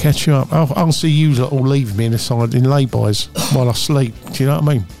 I'll see you lot all leave me in the side in lay-bys while I sleep. Do you know what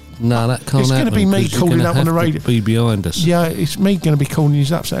I mean? No, that can't It's happen. gonna be me 'cause you're calling gonna up on the have to radio. Be behind us. Yeah, it's me going to be calling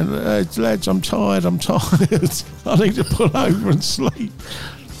you up saying, lads, I'm tired. I need to pull over and sleep.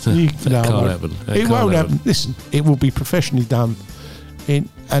 That No, can't won't. happen. That It can't won't happen. Listen, it will be professionally done. And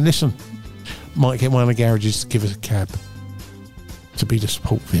listen, might get one of the garages to give us a cab to be the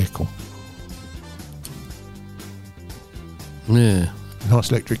support vehicle. Yeah.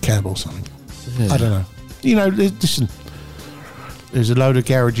 Nice electric cab or something. Yeah. I don't know. You know, listen, there's a load of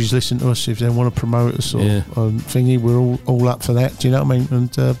garages listening to us if they want to promote us or thingy. We're all up for that. Do you know what I mean?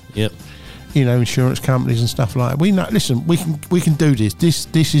 And Yep. you know, insurance companies and stuff like that. We know. Listen, we can do this.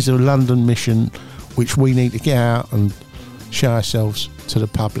 This is a London mission, which we need to get out and show ourselves to the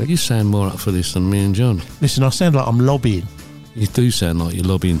public. You sound more up for this than me and John. Listen, I sound like I'm lobbying. You do sound like you're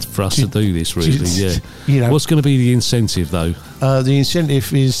lobbying for us to do this, really. Yeah. You know, What's going to be the incentive, though? the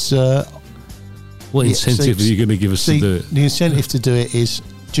incentive is. What Yeah, incentive see- are you going to give us to do it? The incentive to do it is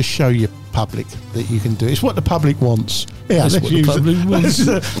just show your public that you can do it. It's what the public wants. Yeah, That's let's what the use it. public wants.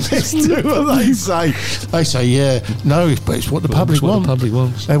 Let's do what they say. They say, yeah, no, but it's what the public It's what wants. the public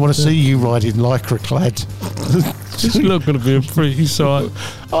wants. They want to see you riding lycra clad. It's not going to be a pretty sight.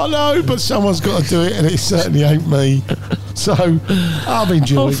 I know, but someone's got to do it, and it certainly ain't me. So I'm I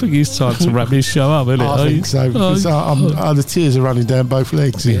enjoying. think it's time to wrap this show up, isn't it? I think so because the tears are running down both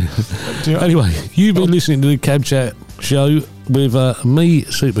legs here. Do you know- Anyway, you've been listening to the Cab Chat show with me,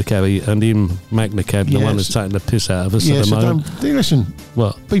 Super Cabby, and him, Magna Cab, the Yes. one that's taking the piss out of us Yeah, at the so moment. don't listen.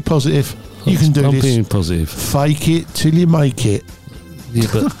 What? Be positive. You can do I'm this. being positive. Fake it till you make it. Yeah,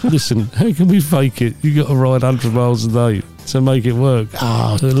 but listen, how can we fake it? You got to ride 100 miles a day to make it work.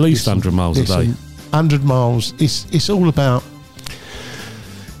 Ah, At least listen, 100 miles a day. 100 miles. It's all about,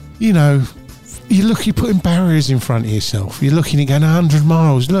 you know, you're putting barriers in front of yourself. You're looking at going 100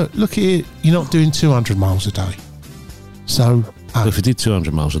 miles. Look at it. You're not doing 200 miles a day. So If we did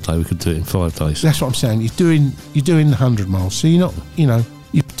 200 miles a day, we could do it in 5 days. that's what I'm saying. You're doing 100 miles. So you're not, you know,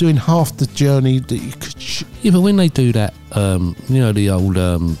 you're doing half the journey that you could. Yeah, but when they do that, you know, the old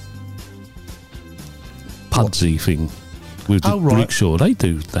Pudsey thing with the Oh, right. rickshaw, they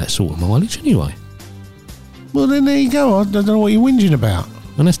do that sort of mileage anyway. Well, then there you go. I don't know what you're whinging about.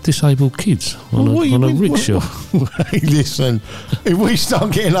 And that's disabled kids on Well, what a you mean- rickshaw. Hey, listen, if we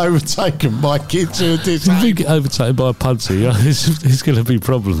start getting overtaken by kids who are If we disabled, get overtaken by a Pudsey, there's going to be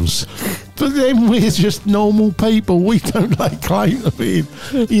problems. but then we're just normal people. We don't lay claim to being,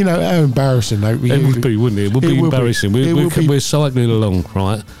 you know, how embarrassing that we It usually- would be, wouldn't it? It would be will embarrassing. It will be. We're cycling along,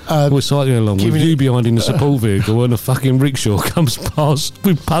 right? We're cycling along with giving you it- behind in the support vehicle and a fucking rickshaw comes past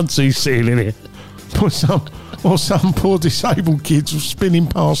with Pudsey sitting in it. or some poor disabled kids spinning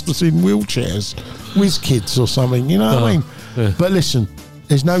past us in wheelchairs, whiz kids or something. You know what I mean? yeah. But listen,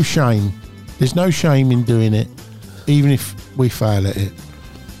 there's no shame. There's no shame in doing it, even if we fail at it.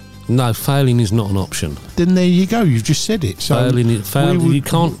 No, failing is not an option. Then there you go. You've just said it. So Failing, we would- you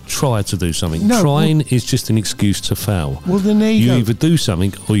can't try to do something. No, Trying is just an excuse to fail. Well, then there you You go. either do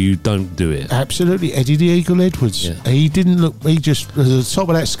something or you don't do it. Absolutely, Eddie the Eagle Edwards. Yeah. He didn't look. He just was at the top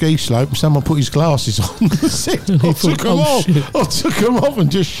of that ski slope. Someone put his glasses on. I took them off. shit. I took them off and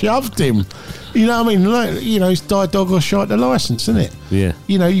just shoved him. You know what I mean? Like, you know, it's die dog or shite the license, isn't it? Yeah.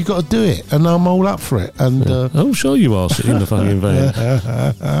 You know, you got to do it, and I'm all up for it. And I'm sure you are sitting in the fucking van.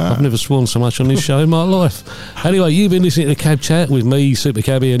 I've never sworn so much on this show in my life. Anyway, you've been listening to the Cab Chat with me, Super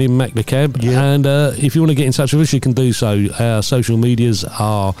Cabby, and him, Mac the Cab. Yeah. And if you want to get in touch with us, you can do so. Our social medias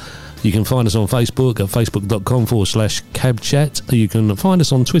are... You can find us on Facebook at facebook.com/cabchat. You can find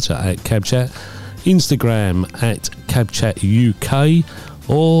us on Twitter at cabchat, Instagram at cabchatuk,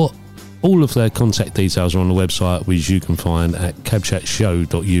 or all of their contact details are on the website, which you can find at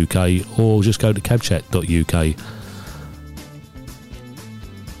cabchatshow.uk, or just go to cabchat.uk.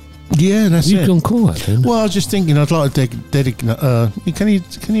 Yeah, that's You've it. gone quiet then. Well, I was just thinking I'd like to dedicate.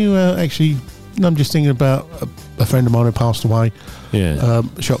 Can you actually? No, I'm just thinking about a friend of mine who passed away. Yeah.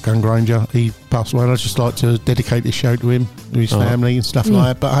 Shotgun Granger. He passed away. And I'd just like to dedicate this show to him, to his family and stuff like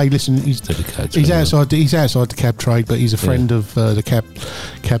that. But hey, listen, he's outside the cab trade, but he's a friend of the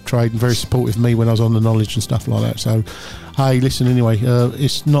cab trade and very supportive of me when I was on the knowledge and stuff like that. So, hey, listen, anyway,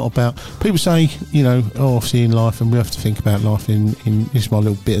 it's not about people say, obviously in life, and we have to think about life in this is my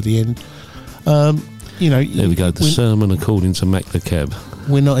little bit at the end. There we go. The sermon according to Mac the Cab.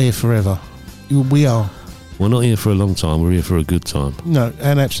 We're not here forever. We are. We're not here for a long time. We're here for a good time. No,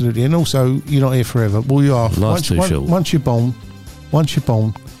 and absolutely, and also you're not here forever. Well, you are. Life's too short. Once you're born,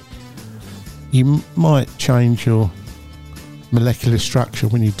 you might change your molecular structure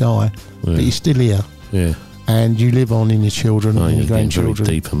when you die, but you're still here. Yeah. And you live on in your children and your grandchildren.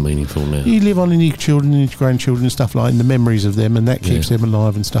 Very deep and meaningful now. You live on in your children and your grandchildren and stuff like that, and the memories of them, and that keeps them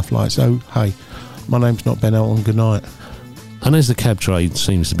alive and stuff like that. So, hey, my name's not Ben Elton. Good night. And as the cab trade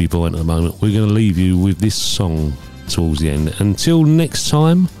seems to be buoyant at the moment, we're going to leave you with this song towards the end. Until next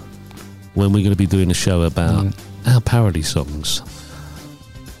time, when we're going to be doing a show about our parody songs.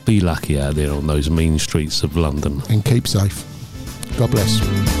 Be lucky out there on those mean streets of London. And keep safe. God bless.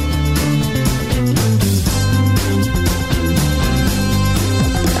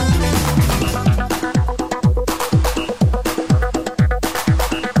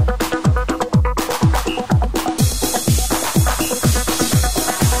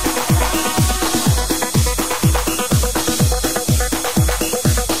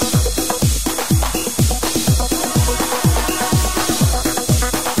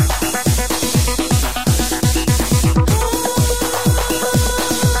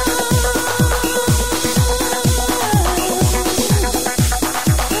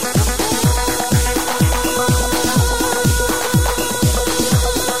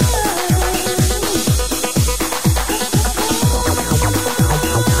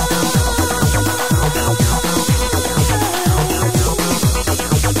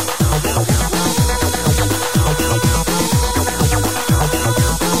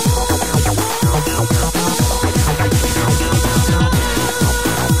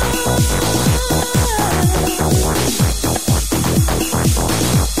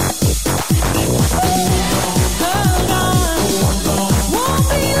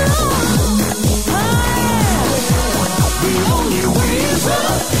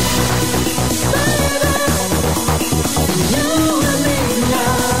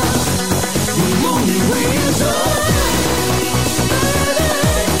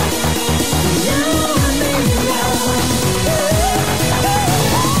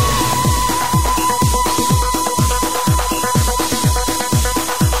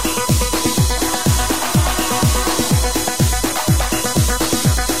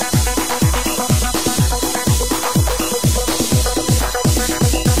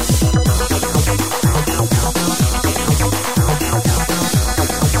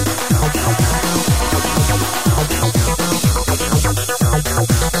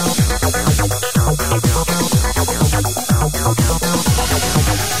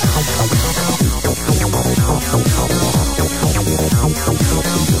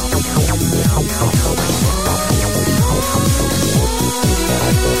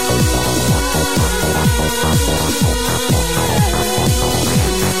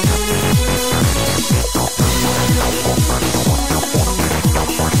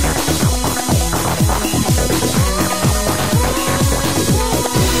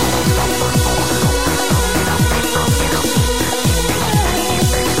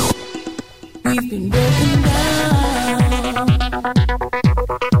 We've been broken down.